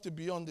can't lift it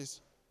beyond this.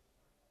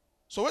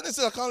 So when they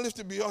said, I can't lift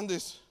it beyond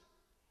this,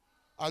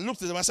 I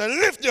looked at them. I said,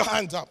 lift your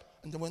hands up.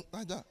 And they went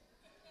like that.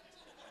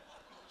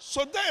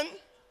 So then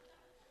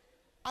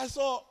I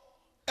saw,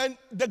 and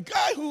the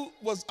guy who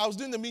I was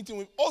doing the meeting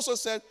with also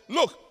said,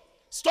 look,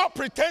 stop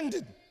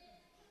pretending.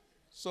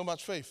 So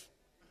much faith.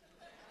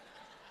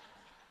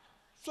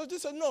 So they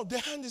said, no, their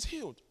hand is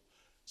healed.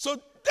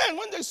 So then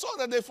when they saw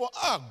that, they thought,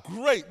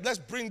 great, let's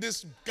bring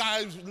this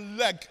guy's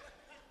leg.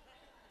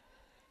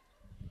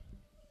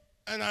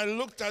 And I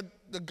looked at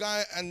the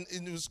guy, and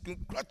it was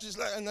scratched his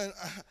leg, and then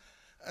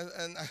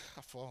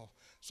I thought,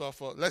 so I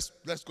thought,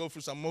 let's go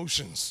through some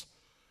motions.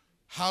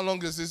 How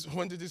long is this?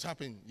 When did this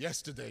happen?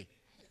 Yesterday.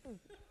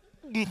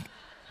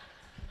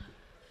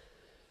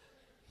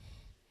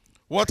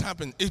 What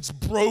happened? It's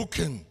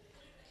broken.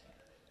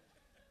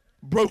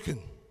 Broken.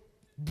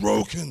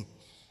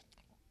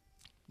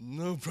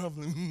 No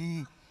problem.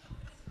 In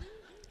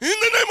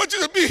the name of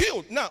Jesus, be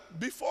healed. Now,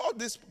 before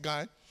this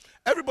guy,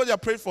 everybody I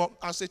prayed for,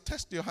 I say,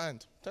 test your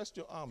hand, test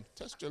your arm,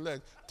 test your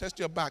leg, test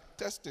your back,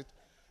 test it.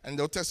 And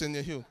they'll test it and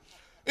you're healed.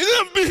 It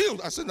didn't be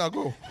healed. I said, now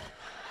go.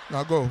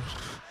 Now go.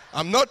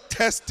 I'm not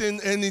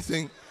testing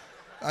anything.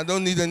 I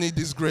don't need any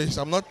disgrace.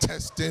 I'm not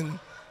testing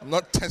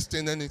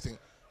anything.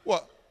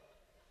 What?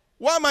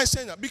 Why am I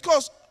saying that?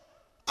 Because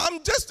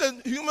I'm just a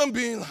human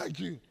being like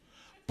you.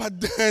 But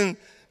then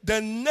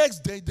the next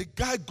day, the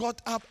guy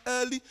got up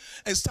early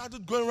and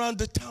started going around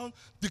the town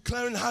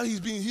declaring how he's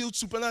being healed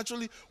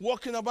supernaturally,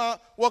 walking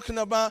about.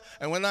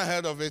 And when I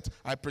heard of it,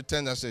 I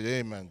pretended, I said,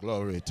 amen,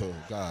 glory to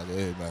God,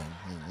 amen.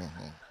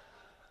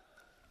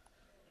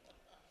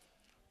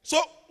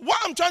 So what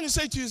I'm trying to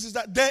say to you is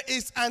that there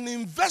is an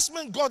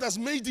investment God has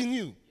made in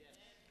you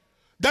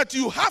that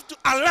you have to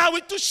allow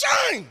it to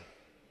shine.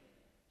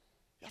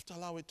 You have to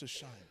allow it to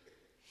shine.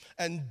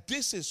 And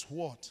this is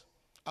what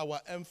our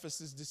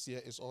emphasis this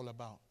year is all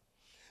about.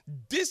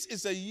 This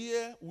is a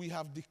year we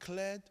have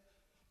declared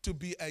to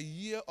be a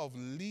year of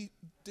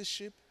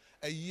leadership,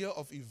 a year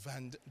of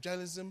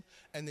evangelism,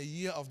 and a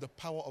year of the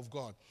power of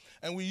God.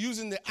 And we're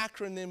using the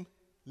acronym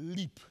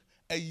LEAP,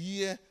 a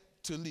year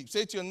to leap.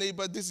 Say to your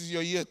neighbor, this is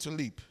your year to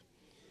leap.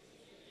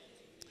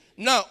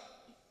 Now,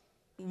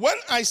 when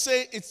I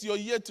say it's your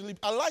year to leap,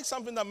 I like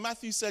something that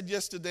Matthew said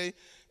yesterday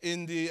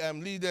in the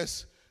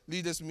leaders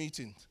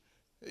meeting.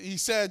 He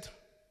said,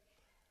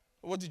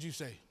 what did you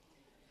say?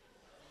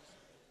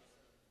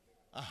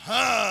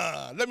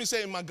 Let me say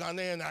it in my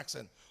Ghanaian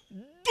accent.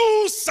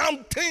 Do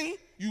something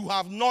you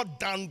have not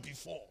done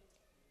before.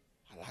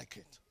 I like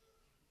it.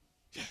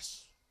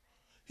 Yes.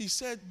 He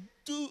said,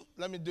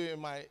 let me do it in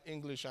my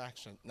English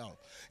accent. No.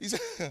 He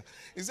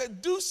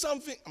said, do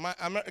something,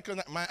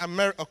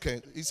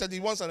 okay. He said he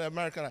wants an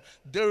American,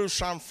 do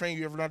something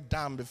you have not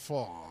done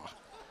before.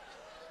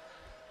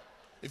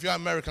 If you're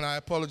American, I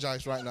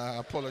apologize right now. I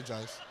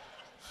apologize.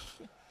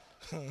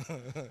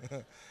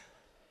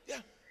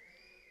 Yeah.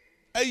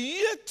 A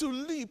year to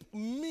leap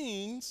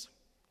means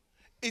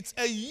it's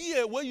a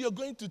year where you're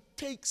going to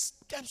take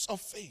steps of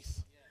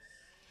faith.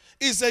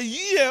 It's a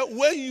year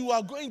where you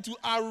are going to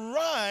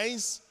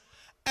arise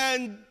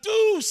and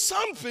do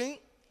something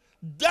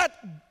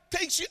that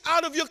takes you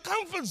out of your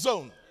comfort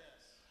zone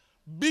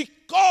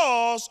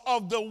because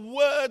of the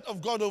word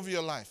of God over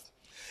your life.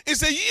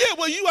 It's a year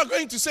where you are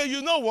going to say,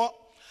 you know what?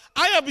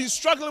 I have been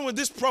struggling with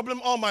this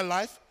problem all my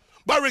life,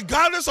 but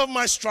regardless of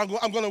my struggle,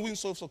 I'm going to win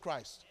souls for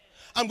Christ.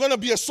 I'm going to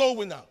be a soul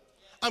winner.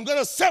 I'm going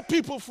to set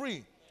people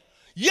free.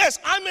 Yes,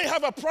 I may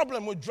have a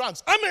problem with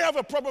drugs. I may have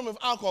a problem with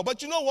alcohol.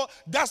 But you know what?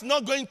 That's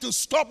not going to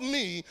stop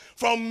me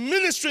from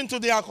ministering to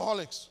the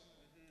alcoholics.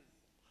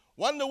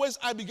 One of the ways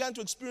I began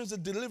to experience the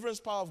deliverance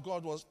power of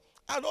God was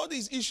I had all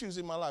these issues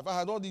in my life. I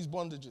had all these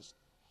bondages.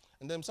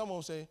 And then someone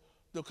will say,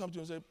 they'll come to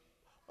you and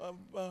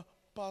say,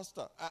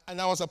 Pastor,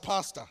 and I was a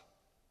pastor,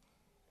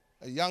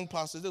 a young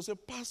pastor. They'll say,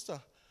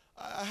 Pastor,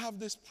 I have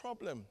this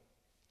problem.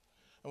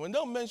 And when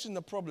they'll mention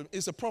the problem,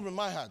 it's a problem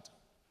I had.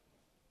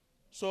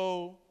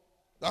 So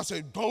I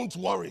say, don't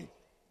worry.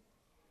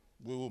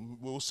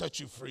 We'll set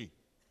you free.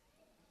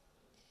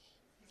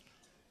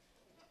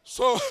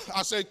 So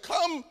I say,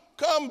 come,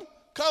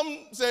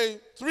 say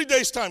 3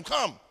 days time,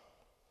 come.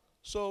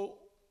 So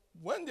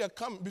when they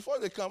come, before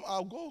they come,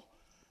 I'll go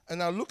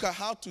and I'll look at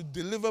how to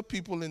deliver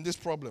people in this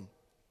problem.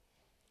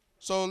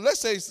 So let's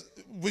say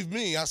with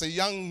me as a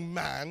young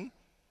man,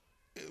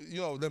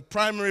 the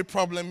primary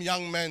problem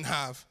young men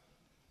have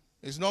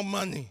is not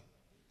money.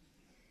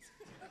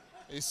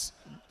 It's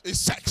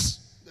sex.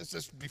 Let's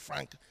just be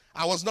frank.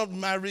 I was not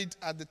married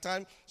at the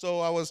time, so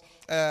I was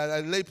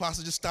a lay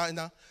pastor just starting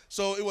out.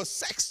 So it was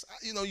sex.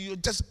 You're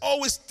just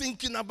always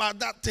thinking about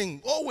that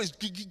thing. Always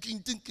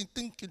thinking.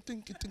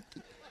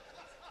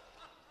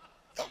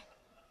 Yeah.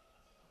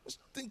 Just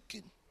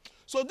thinking.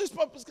 So this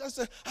guy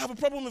said, I have a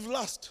problem with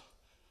lust.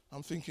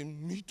 I'm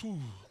thinking, me too.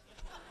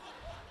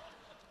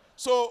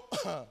 So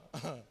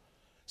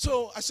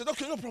I said,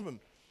 okay, no problem.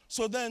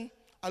 So then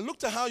I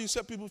looked at how you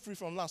set people free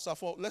from lust. So I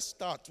thought, let's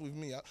start with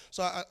me.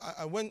 So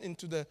I went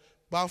into the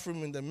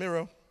bathroom in the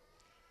mirror,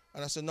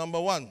 and I said,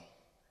 number 1,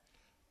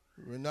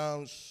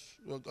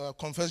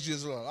 confess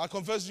Jesus Lord. I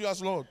confess you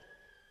as Lord.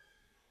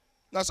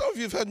 Now, some of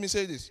you have heard me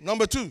say this.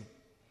 Number 2,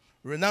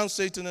 renounce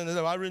Satan and the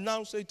devil. I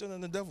renounce Satan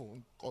and the devil,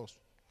 of course.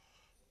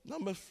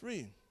 Number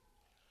 3,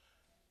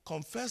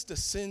 confess the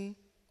sin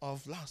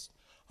of lust.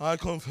 I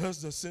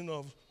confess the sin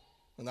of,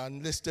 and I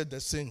listed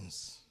the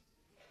sins.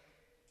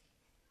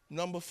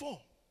 Number 4,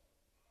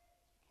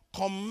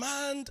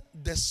 command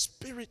the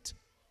spirit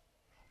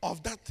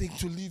of that thing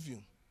to leave you.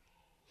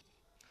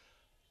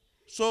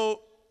 So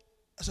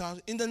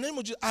in the name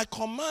of Jesus, I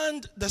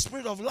command the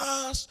spirit of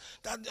lust,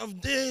 that of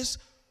this,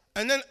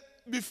 and then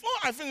before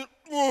I finish,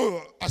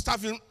 I start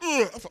feeling,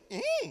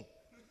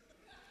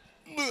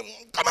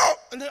 come out,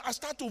 and then I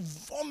start to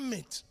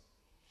vomit,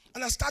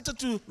 and I started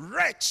to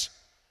retch,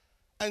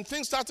 and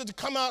things started to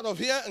come out of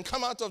here, and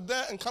come out of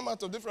there, and come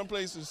out of different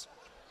places,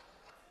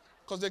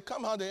 because they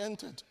come how they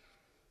entered.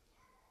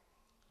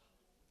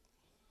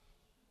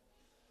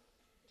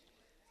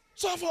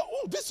 So I thought,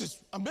 this is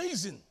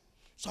amazing.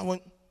 So I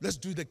went, let's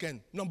do it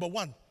again. Number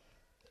 1,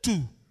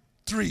 2,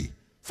 3,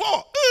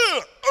 4.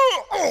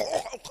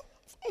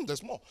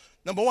 There's more.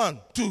 Number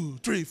 1, 2,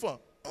 3, 4.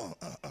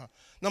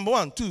 Number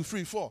 1, 2,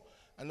 3, 4.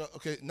 And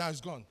okay, now it's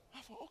gone.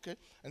 I thought, okay.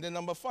 And then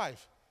number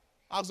 5,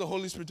 ask the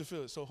Holy Spirit to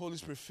fill it. So Holy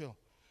Spirit fill.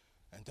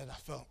 And then I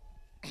felt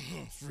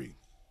free.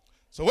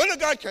 So when the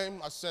guy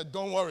came, I said,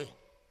 don't worry.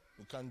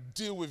 You can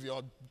deal with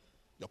your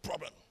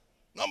problem.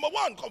 Number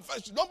 1,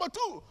 confession. Number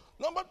 2,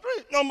 number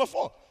 3, number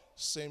 4.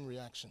 Same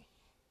reaction.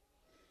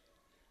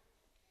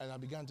 And I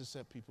began to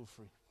set people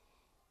free.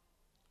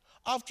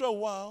 After a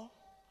while,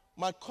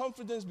 my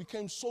confidence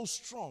became so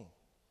strong,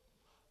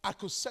 I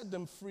could set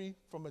them free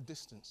from a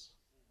distance.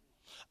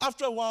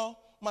 After a while,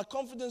 my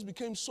confidence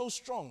became so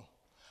strong,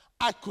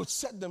 I could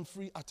set them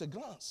free at a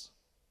glance.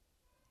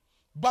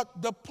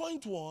 But the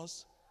point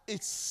was,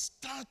 it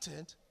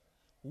started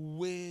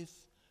with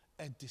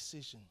a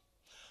decision.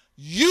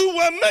 You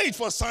were made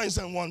for signs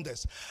and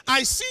wonders.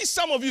 I see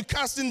some of you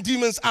casting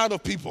demons out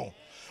of people.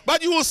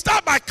 But you will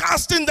start by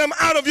casting them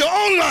out of your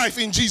own life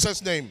in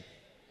Jesus' name.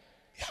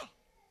 Yeah.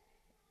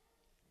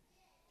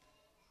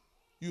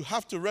 You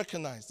have to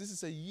recognize this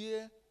is a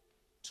year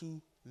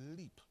to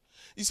leap.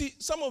 You see,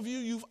 some of you,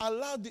 you've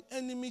allowed the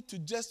enemy to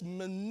just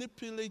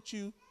manipulate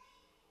you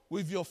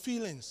with your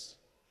feelings.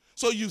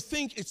 So you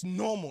think it's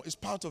normal. It's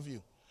part of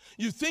you.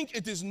 You think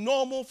it is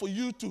normal for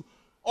you to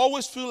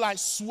always feel like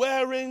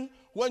swearing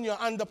when you're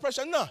under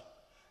pressure. No.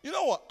 You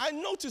know what? I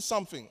noticed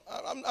something.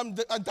 I'm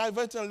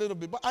diverting a little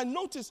bit, but I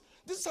noticed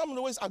this is some of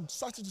the ways I've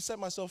started to set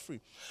myself free.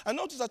 I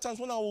noticed at times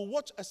when I will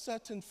watch a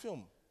certain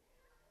film,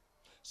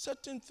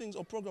 certain things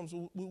or programs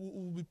will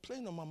be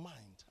playing on my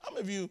mind. How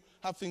many of you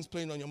have things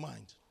playing on your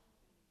mind?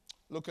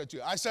 Look at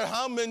you. I said,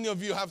 how many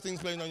of you have things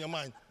playing on your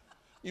mind?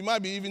 You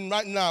might be even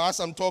right now, as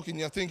I'm talking,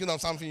 you're thinking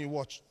of something you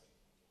watched.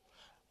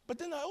 But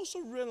then I also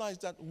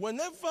realized that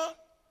whenever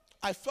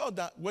I felt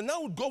that when I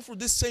would go through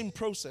this same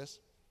process,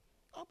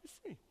 I'll be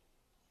free.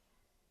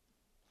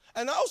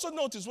 And I also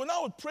noticed when I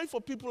would pray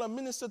for people and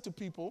minister to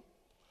people,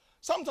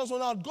 sometimes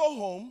when I'd go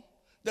home,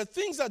 the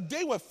things that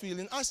they were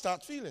feeling, I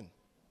start feeling.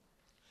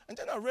 And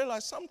then I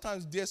realized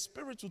sometimes their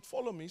spirits would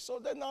follow me. So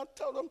then I'll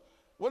tell them,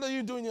 what are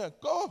you doing here?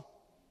 Go.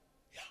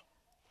 Yeah.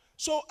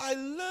 So I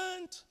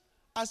learned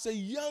as a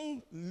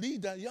young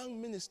leader, young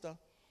minister,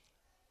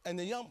 and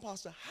a young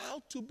pastor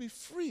how to be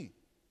free.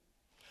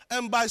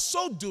 And by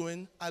so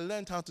doing, I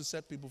learned how to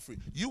set people free.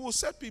 You will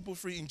set people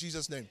free in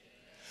Jesus' name.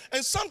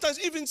 And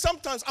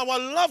sometimes our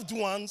loved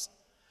ones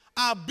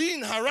are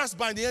being harassed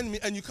by the enemy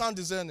and you can't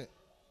discern it.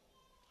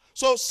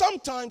 So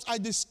sometimes I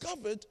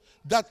discovered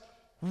that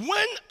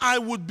when I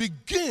would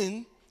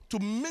begin to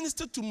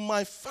minister to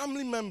my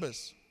family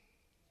members,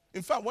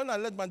 in fact, when I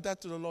led my dad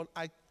to the Lord,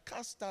 I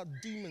cast out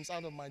demons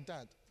out of my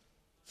dad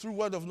through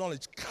word of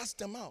knowledge, cast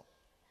them out.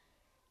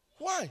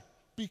 Why?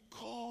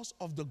 Because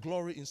of the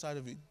glory inside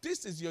of you.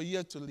 This is your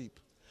year to leap.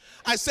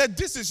 I said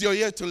this is your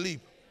year to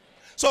leap.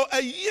 So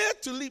a year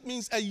to leap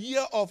means a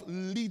year of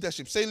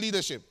leadership. Say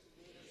leadership.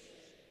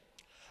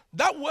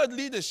 That word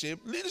leadership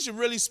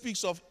really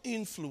speaks of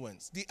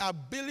influence, the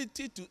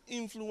ability to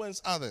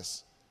influence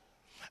others.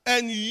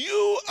 And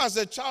you as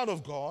a child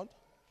of God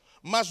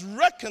must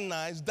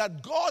recognize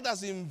that God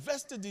has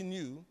invested in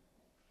you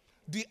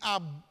the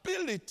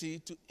ability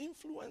to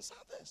influence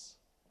others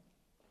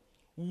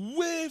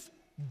with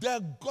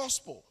the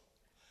gospel.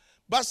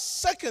 But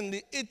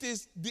secondly, it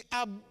is the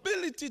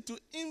ability to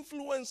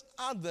influence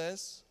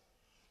others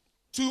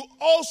to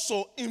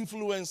also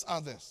influence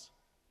others.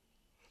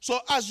 So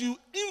as you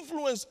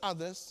influence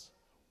others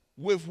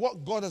with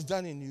what God has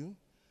done in you,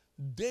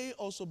 they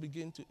also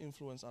begin to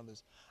influence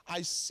others.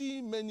 I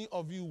see many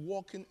of you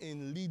walking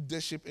in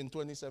leadership in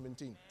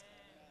 2017.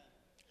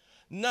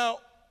 Now,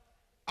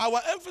 our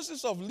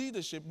emphasis of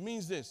leadership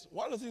means this.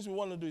 One of the things we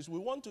want to do is we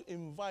want to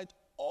invite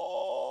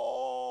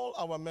all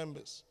our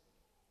members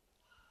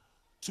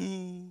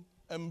to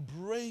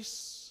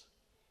embrace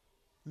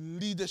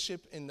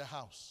leadership in the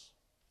house.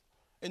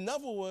 In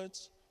other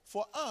words,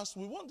 for us,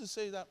 we want to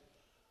say that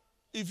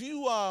if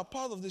you are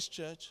part of this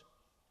church,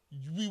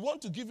 we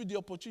want to give you the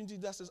opportunity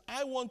that says,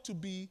 I want to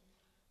be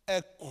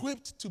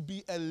equipped to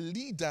be a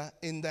leader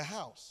in the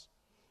house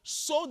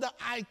so that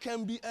I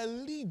can be a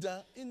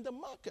leader in the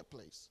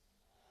marketplace.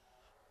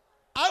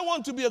 I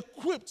want to be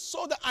equipped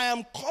so that I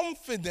am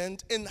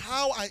confident in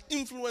how I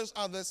influence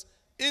others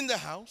in the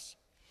house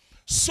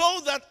so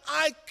that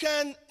I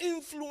can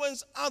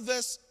influence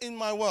others in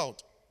my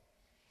world.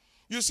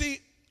 You see,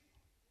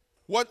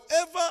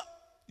 whatever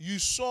you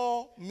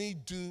saw me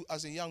do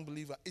as a young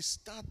believer, it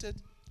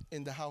started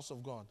in the house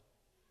of God.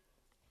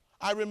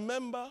 I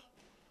remember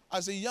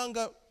as a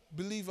younger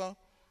believer,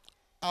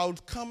 I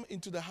would come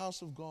into the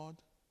house of God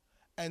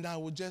and I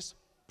would just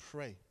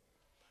pray.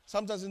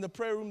 Sometimes in the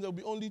prayer room, there'll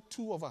be only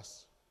 2 of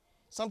us.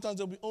 Sometimes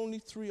there'll be only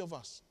 3 of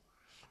us.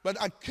 But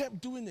I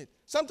kept doing it.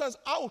 Sometimes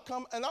I would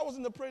come and I was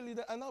in the prayer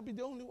leader and I'll be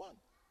the only one.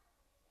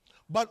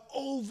 But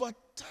over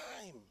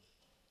time,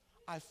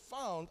 I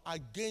found I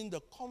gained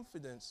the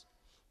confidence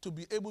to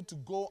be able to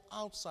go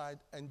outside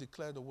and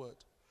declare the word.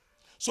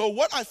 So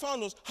what I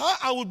found was how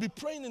I would be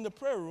praying in the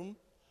prayer room,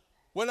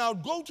 when I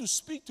would go to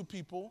speak to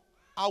people,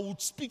 I would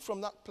speak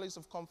from that place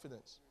of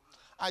confidence.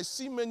 I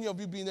see many of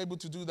you being able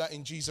to do that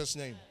in Jesus'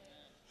 name.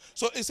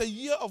 So it's a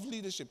year of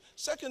leadership.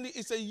 Secondly,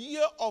 it's a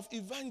year of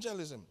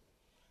evangelism.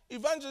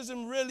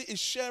 Evangelism really is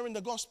sharing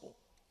the gospel.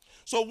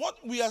 So what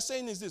we are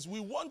saying is this.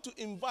 We want to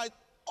invite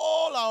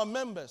all our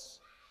members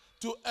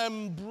to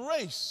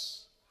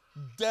embrace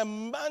the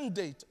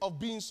mandate of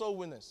being soul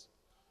winners.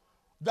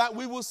 That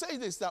we will say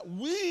this, that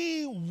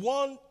we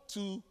want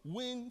to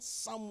win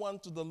someone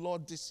to the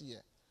Lord this year.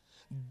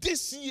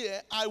 This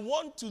year, I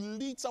want to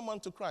lead someone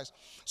to Christ.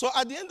 So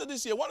at the end of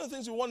this year, one of the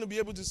things we want to be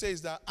able to say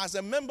is that as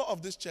a member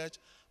of this church,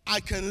 I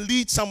can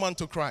lead someone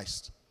to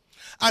Christ.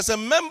 As a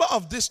member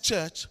of this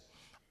church,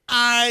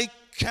 I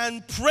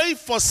can pray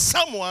for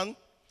someone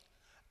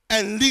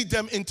and lead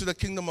them into the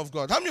kingdom of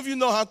God. How many of you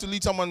know how to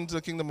lead someone into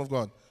the kingdom of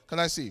God? Can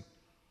I see?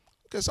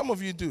 Okay, some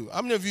of you do.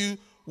 How many of you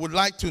would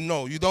like to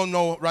know? You don't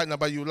know right now,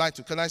 but you would like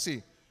to. Can I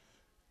see?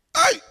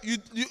 You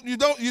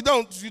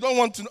don't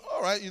want to.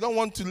 All right, you don't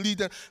want to lead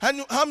them.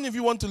 How many of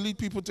you want to lead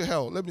people to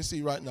hell? Let me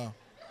see right now.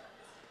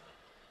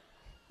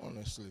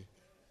 Honestly.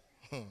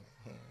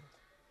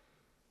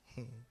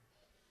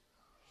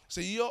 It's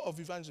a year of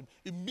evangelism.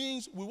 It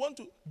means we want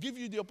to give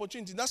you the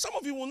opportunity. Now, some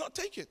of you will not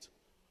take it.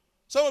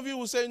 Some of you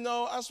will say,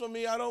 no, as for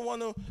me, I don't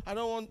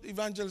want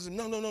evangelism.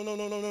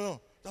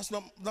 No. That's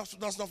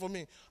not for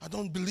me. I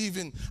don't believe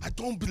in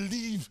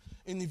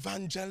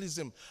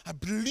evangelism. I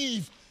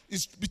believe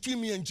it's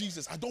between me and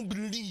Jesus. I don't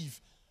believe.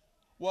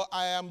 Well,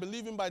 I am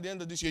believing by the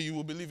end of this year you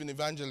will believe in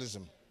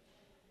evangelism.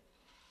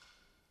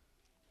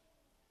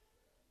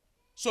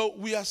 So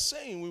we are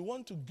saying we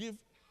want to give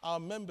our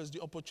members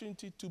the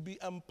opportunity to be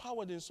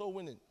empowered in soul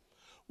winning.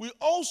 We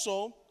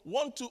also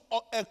want to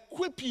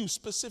equip you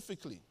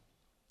specifically.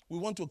 We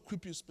want to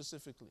equip you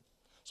specifically.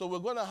 So we're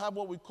going to have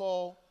what we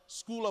call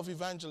School of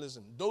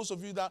Evangelism. Those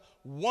of you that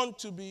want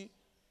to be,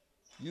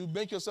 you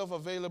make yourself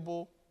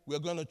available, we're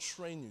going to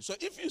train you. So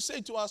if you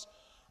say to us,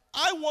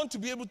 I want to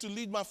be able to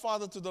lead my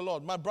father to the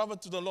Lord, my brother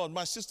to the Lord,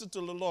 my sister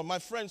to the Lord, my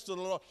friends to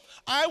the Lord.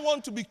 I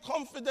want to be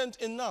confident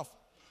enough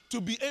to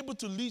be able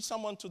to lead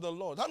someone to the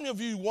Lord. How many of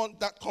you want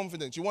that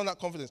confidence? You want that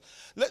confidence?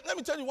 Let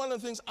me tell you one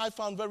of the things I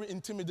found very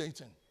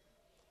intimidating.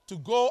 To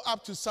go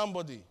up to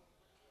somebody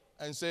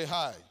and say,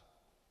 hi.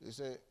 They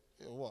say,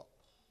 what?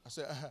 I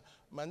say,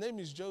 my name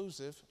is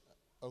Joseph.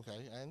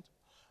 Okay, and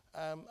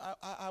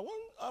I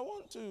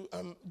want to,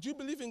 do you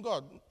believe in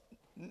God?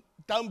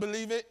 Don't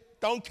believe it.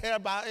 Don't care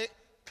about it.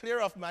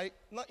 Clear off, mate.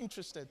 Not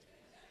interested.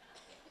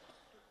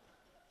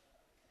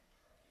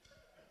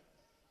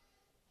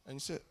 And you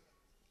say,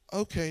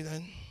 okay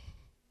then.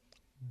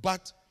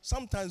 But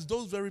sometimes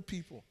those very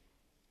people,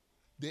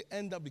 they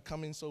end up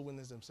becoming soul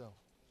winners themselves.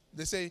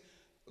 They say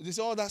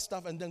all that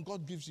stuff and then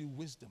God gives you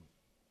wisdom.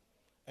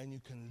 and you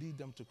can lead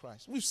them to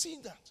Christ. We've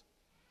seen that.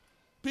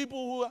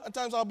 People who at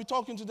times I'll be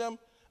talking to them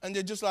and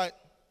they're just like,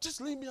 just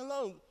leave me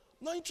alone.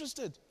 Not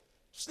interested.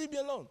 Just leave me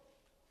alone.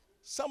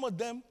 Some of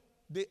them,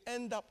 they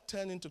end up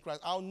turning to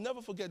Christ. I'll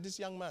never forget this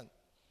young man.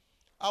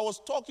 I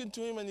was talking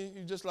to him and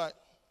he just like,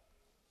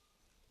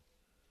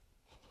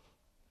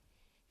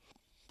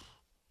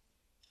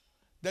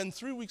 then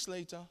 3 weeks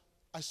later,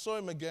 I saw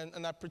him again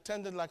and I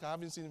pretended like I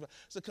haven't seen him. I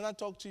said, can I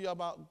talk to you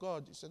about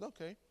God? He said,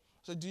 okay.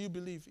 I said, do you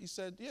believe? He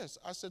said, yes.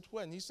 I said,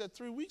 when? He said,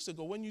 3 weeks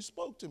ago when you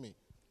spoke to me.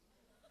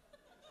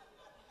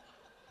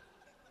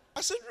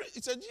 I said,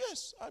 he said,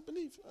 yes, I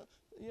believe.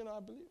 I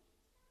believe.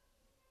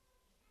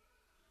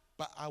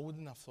 But I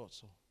wouldn't have thought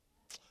so.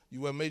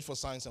 You were made for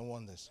signs and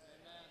wonders.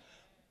 Amen.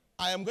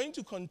 I am going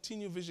to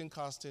continue vision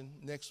casting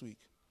next week.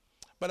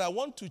 But I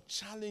want to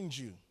challenge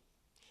you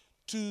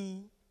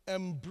to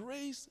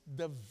embrace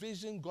the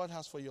vision God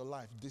has for your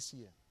life this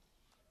year.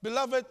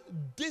 Beloved,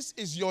 this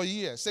is your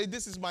year. Say,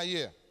 this is my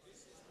year.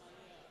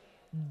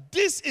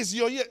 This is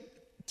your year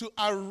to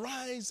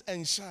arise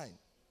and shine.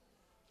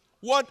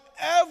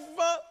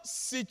 Whatever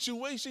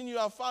situation you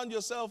have found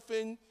yourself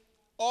in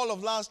all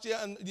of last year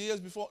and the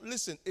years before,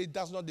 listen, it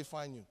does not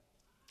define you.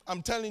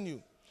 I'm telling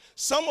you.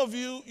 Some of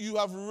you, you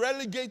have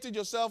relegated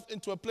yourself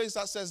into a place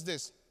that says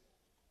this: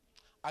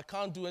 I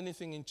can't do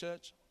anything in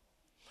church.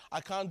 I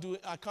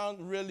can't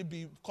really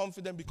be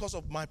confident because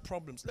of my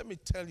problems. Let me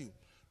tell you,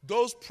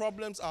 those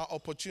problems are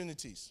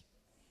opportunities.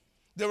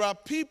 There are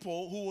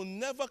people who will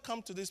never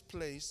come to this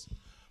place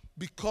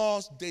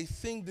because they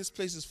think this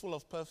place is full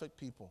of perfect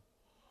people.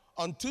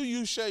 Until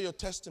you share your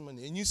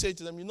testimony and you say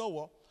to them, you know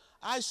what,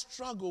 I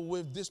struggle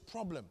with this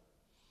problem,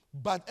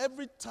 but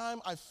every time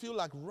I feel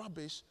like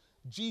rubbish,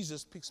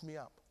 Jesus picks me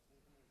up.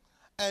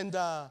 And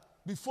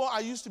before I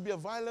used to be a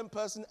violent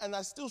person and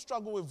I still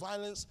struggle with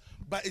violence,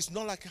 but it's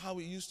not like how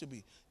it used to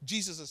be.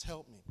 Jesus has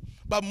helped me.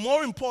 But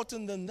more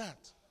important than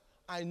that,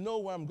 I know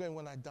where I'm going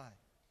when I die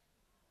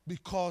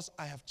because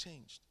I have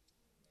changed.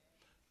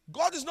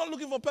 God is not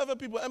looking for perfect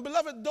people. And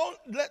beloved, don't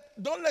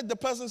let the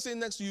person sitting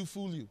next to you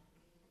fool you.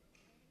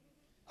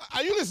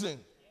 Are you listening?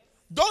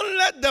 Don't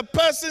let the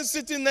person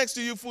sitting next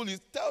to you fool you.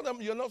 Tell them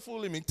you're not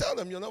fooling me. Tell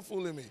them you're not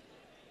fooling me.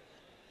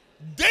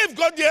 They've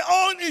got their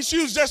own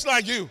issues just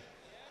like you.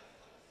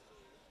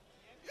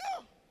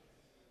 Yeah.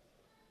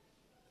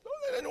 Don't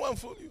let anyone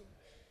fool you.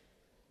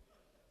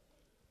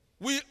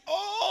 We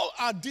all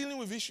are dealing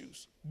with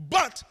issues.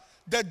 But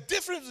the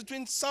difference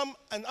between some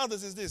and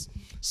others is this.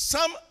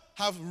 Some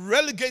have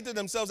relegated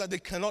themselves that they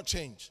cannot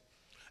change.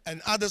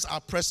 And others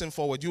are pressing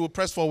forward. You will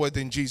press forward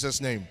in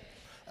Jesus' name.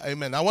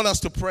 Amen. I want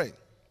us to pray.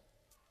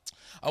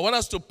 I want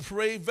us to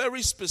pray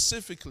very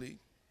specifically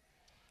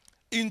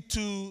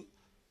into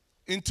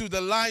the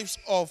lives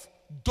of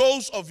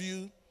those of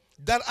you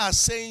that are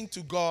saying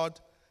to God,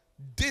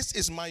 this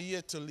is my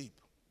year to leap.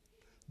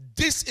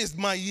 This is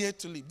my year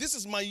to leap. This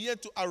is my year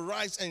to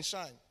arise and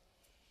shine.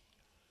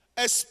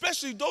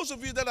 Especially those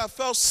of you that have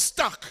felt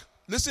stuck.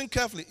 Listen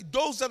carefully.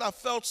 Those that have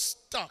felt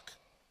stuck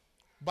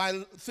by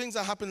things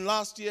that happened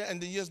last year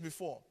and the years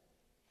before.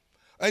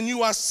 And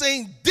you are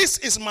saying, this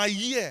is my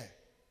year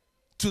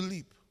to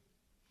leap.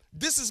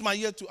 This is my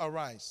year to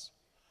arise.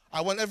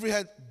 I want every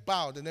head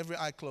bowed and every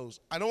eye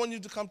closed. I don't want you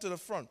to come to the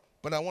front,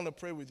 but I want to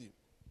pray with you.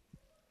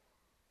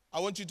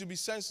 I want you to be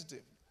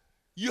sensitive.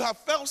 You have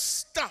felt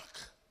stuck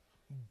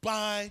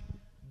by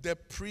the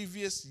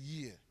previous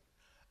year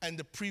and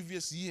the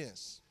previous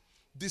years.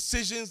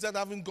 Decisions that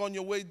haven't gone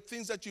your way,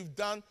 things that you've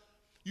done,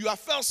 you have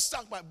felt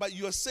stuck by, but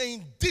you are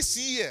saying this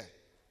year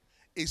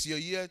is your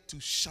year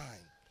to shine.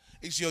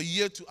 It's your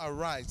year to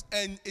arise,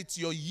 and it's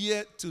your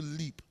year to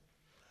leap.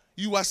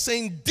 You are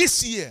saying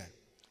this year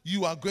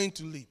you are going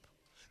to leap.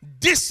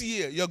 This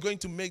year you're going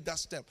to make that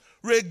step.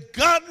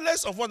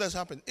 Regardless of what has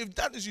happened. If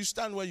that is you,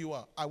 stand where you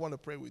are. I want to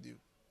pray with you.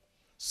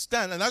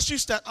 Stand. And as you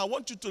stand, I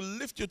want you to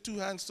lift your two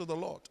hands to the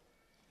Lord.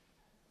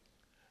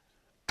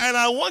 And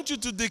I want you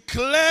to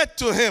declare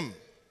to him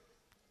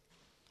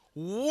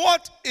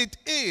what it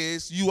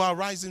is you are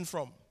rising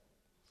from.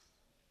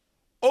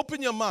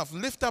 Open your mouth,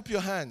 lift up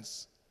your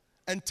hands,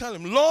 and tell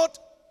him, Lord,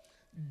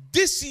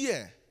 this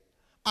year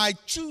I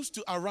choose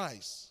to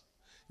arise.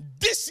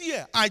 This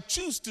year I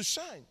choose to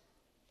shine.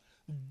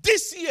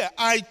 This year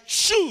I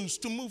choose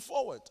to move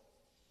forward.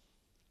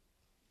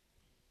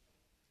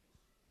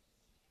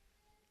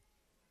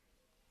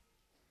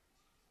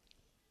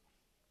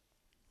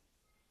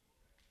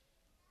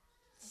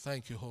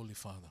 Thank you, Holy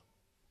Father.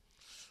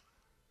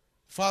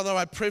 Father,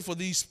 I pray for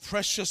these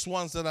precious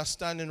ones that are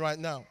standing right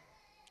now.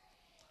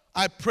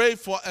 I pray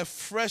for a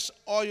fresh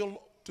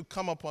oil to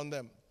come upon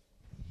them.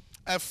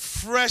 A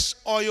fresh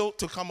oil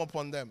to come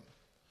upon them.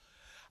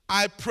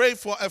 I pray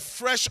for a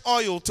fresh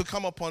oil to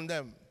come upon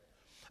them.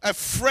 A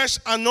fresh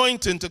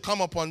anointing to come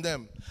upon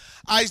them.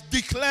 I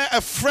declare a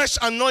fresh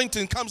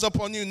anointing comes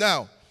upon you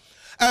now.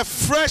 A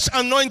fresh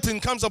anointing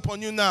comes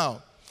upon you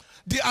now.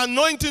 The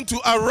anointing to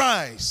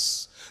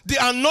arise. The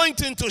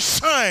anointing to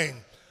shine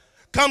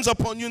comes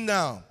upon you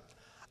now.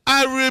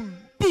 I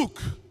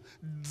rebuke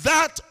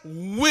that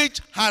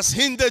which has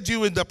hindered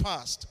you in the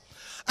past.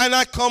 And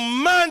I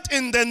command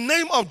in the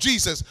name of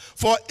Jesus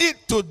for it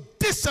to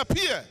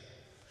disappear.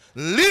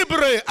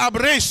 Libre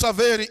abre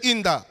saveri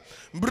inda.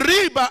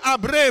 Briba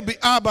abrebi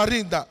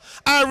abarinda.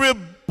 I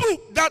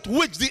rebuke that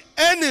which the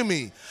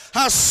enemy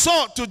has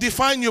sought to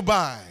define you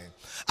by.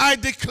 I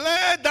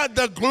declare that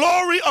the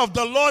glory of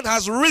the Lord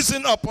has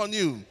risen upon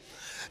you.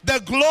 The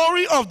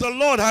glory of the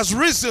Lord has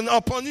risen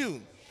upon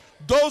you.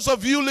 Those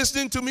of you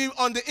listening to me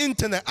on the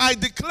internet, I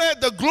declare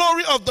the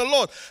glory of the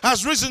Lord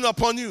has risen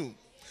upon you.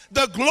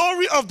 The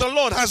glory of the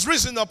Lord has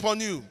risen upon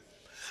you.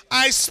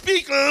 I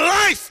speak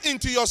life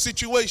into your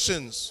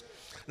situations.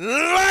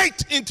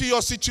 Light into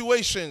your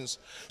situations.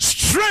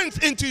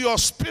 Strength into your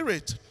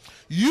spirit.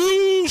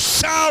 You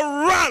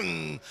shall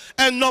run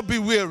and not be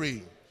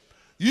weary.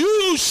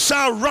 You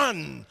shall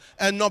run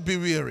and not be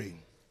weary.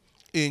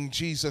 In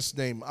Jesus'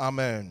 name,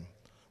 amen.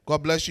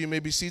 God bless you. You may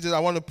be seated. I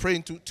want to pray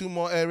into two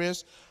more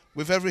areas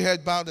with every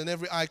head bowed and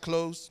every eye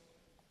closed.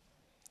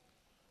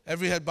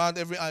 Every head bowed,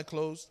 every eye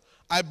closed.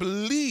 I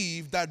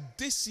believe that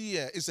this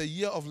year is a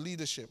year of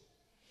leadership.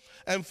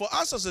 And for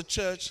us as a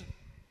church,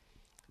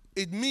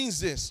 it means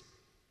this,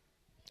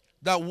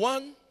 that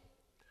one,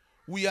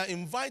 we are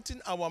inviting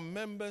our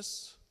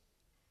members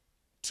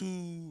to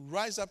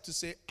rise up to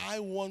say, I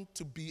want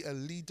to be a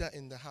leader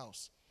in the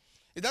house.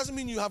 It doesn't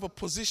mean you have a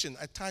position,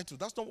 a title.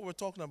 That's not what we're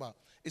talking about.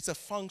 It's a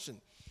function.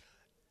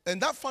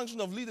 And that function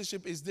of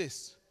leadership is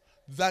this,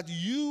 that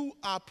you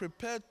are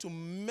prepared to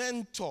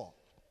mentor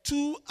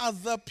two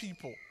other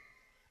people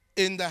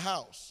in the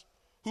house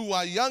who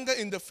are younger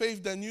in the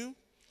faith than you,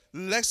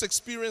 less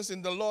experienced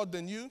in the Lord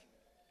than you,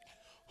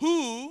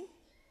 who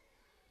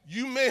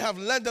you may have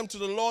led them to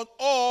the Lord,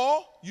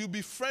 or you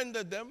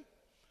befriended them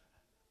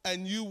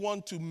and you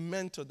want to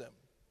mentor them.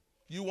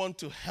 You want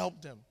to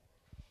help them.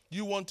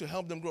 You want to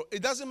help them grow.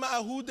 It doesn't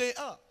matter who they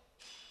are.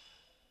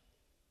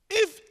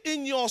 If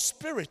in your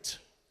spirit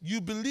you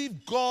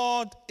believe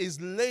God is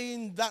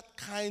laying that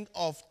kind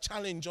of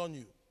challenge on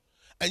you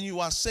and you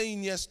are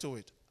saying yes to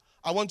it,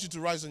 I want you to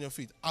rise on your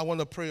feet. I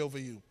want to pray over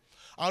you.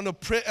 I want to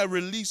pray a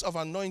release of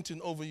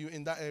anointing over you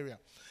in that area.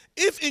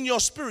 If in your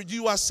spirit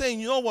you are saying,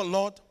 you know what,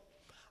 Lord,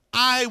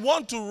 I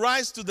want to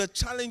rise to the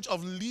challenge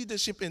of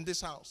leadership in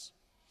this house.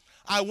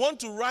 I want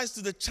to rise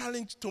to the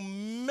challenge to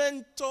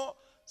mentor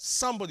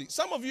somebody.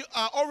 Some of you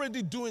are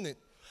already doing it,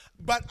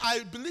 but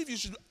I believe you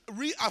should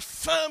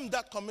reaffirm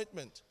that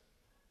commitment.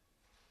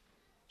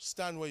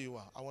 Stand where you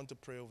are. I want to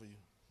pray over you.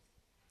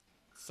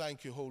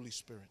 Thank you, Holy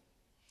Spirit.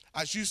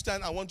 As you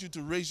stand, I want you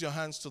to raise your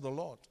hands to the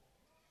Lord.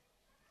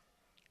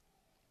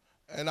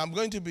 And I'm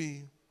going to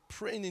be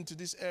praying into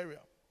this area.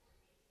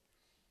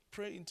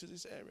 Pray into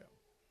this area.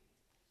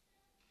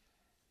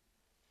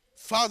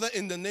 Father,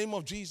 in the name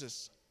of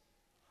Jesus,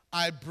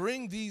 I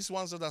bring these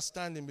ones that are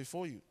standing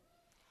before you.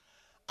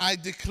 I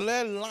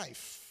declare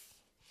life.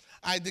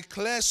 I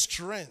declare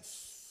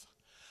strength.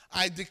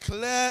 I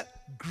declare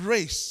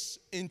grace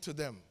into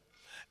them.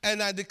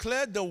 And I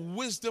declare the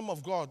wisdom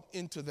of God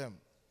into them.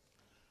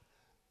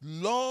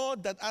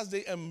 Lord, that as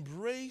they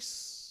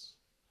embrace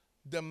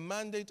the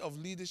mandate of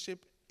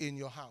leadership in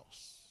your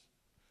house,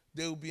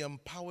 they will be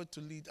empowered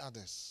to lead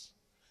others.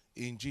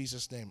 In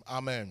Jesus' name,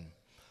 amen.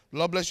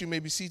 Lord bless you. You may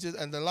be seated.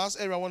 And the last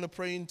area I want to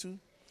pray into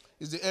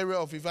is the area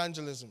of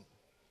evangelism.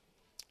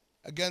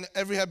 Again,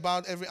 every head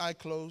bowed, every eye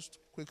closed,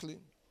 quickly.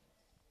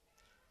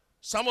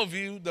 Some of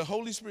you, the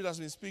Holy Spirit has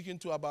been speaking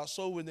to about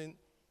soul winning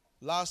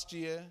last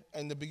year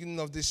and the beginning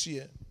of this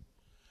year.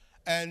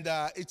 And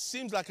it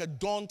seems like a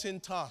daunting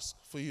task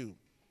for you.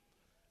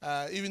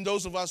 Even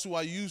those of us who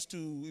are used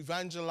to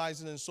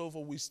evangelizing and so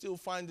forth, we still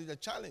find it a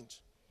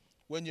challenge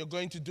when you're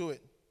going to do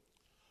it.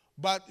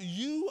 But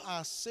you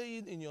are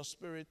saying in your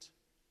spirit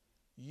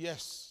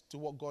yes to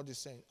what God is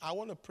saying. I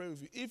want to pray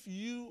with you. If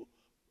you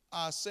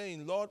are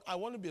saying, Lord, I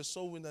want to be a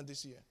soul winner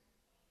this year.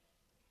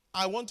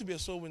 I want to be a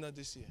soul winner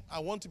this year. I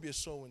want to be a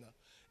soul winner.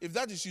 If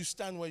that is you,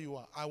 stand where you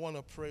are. I want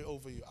to pray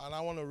over you, and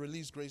I want to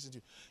release grace into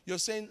you. You're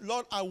saying,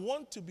 Lord, I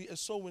want to be a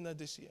soul winner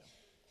this year.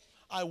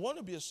 I want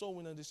to be a soul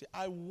winner this year.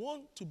 I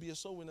want to be a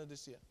soul winner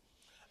this year.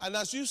 And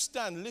as you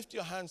stand, lift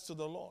your hands to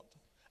the Lord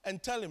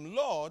and tell him,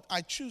 Lord,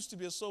 I choose to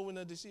be a soul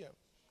winner this year.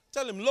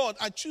 Tell him, Lord,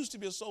 I choose to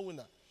be a soul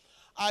winner.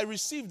 I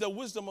receive the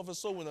wisdom of a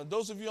soul winner.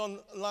 Those of you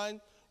online,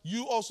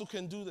 you also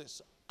can do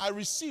this. I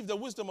receive the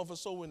wisdom of a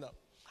soul winner.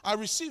 I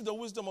receive the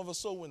wisdom of a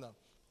soul winner.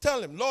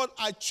 Tell him, Lord,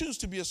 I choose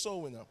to be a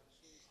soul winner.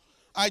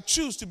 I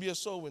choose to be a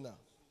soul winner.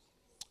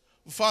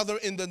 Father,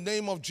 in the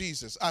name of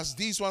Jesus, as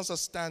these ones are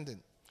standing,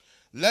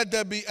 let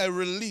there be a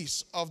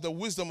release of the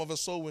wisdom of a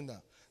soul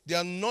winner, the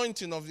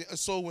anointing of a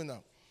soul winner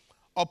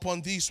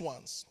upon these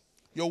ones.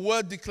 Your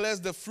word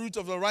declares the fruit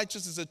of the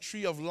righteous is a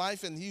tree of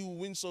life, and he who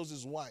wins souls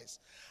is wise.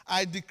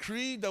 I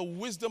decree the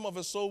wisdom of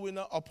a soul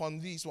winner upon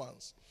these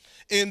ones.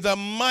 In the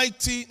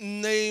mighty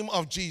name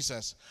of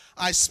Jesus,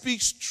 I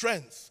speak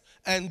strength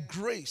and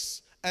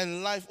grace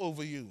and life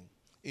over you.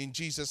 In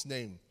Jesus'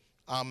 name,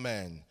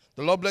 amen.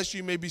 The Lord bless you.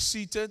 You may be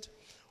seated.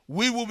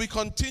 We will be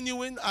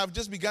continuing. I've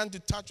just begun to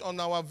touch on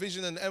our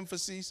vision and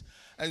emphasis.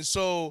 And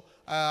so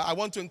I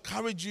want to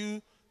encourage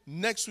you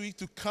next week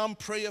to come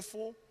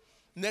prayerful.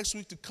 next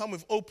week to come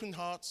with open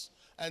hearts,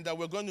 and that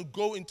we're going to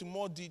go into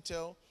more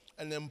detail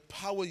and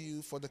empower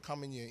you for the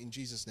coming year in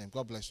Jesus' name.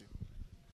 God bless you.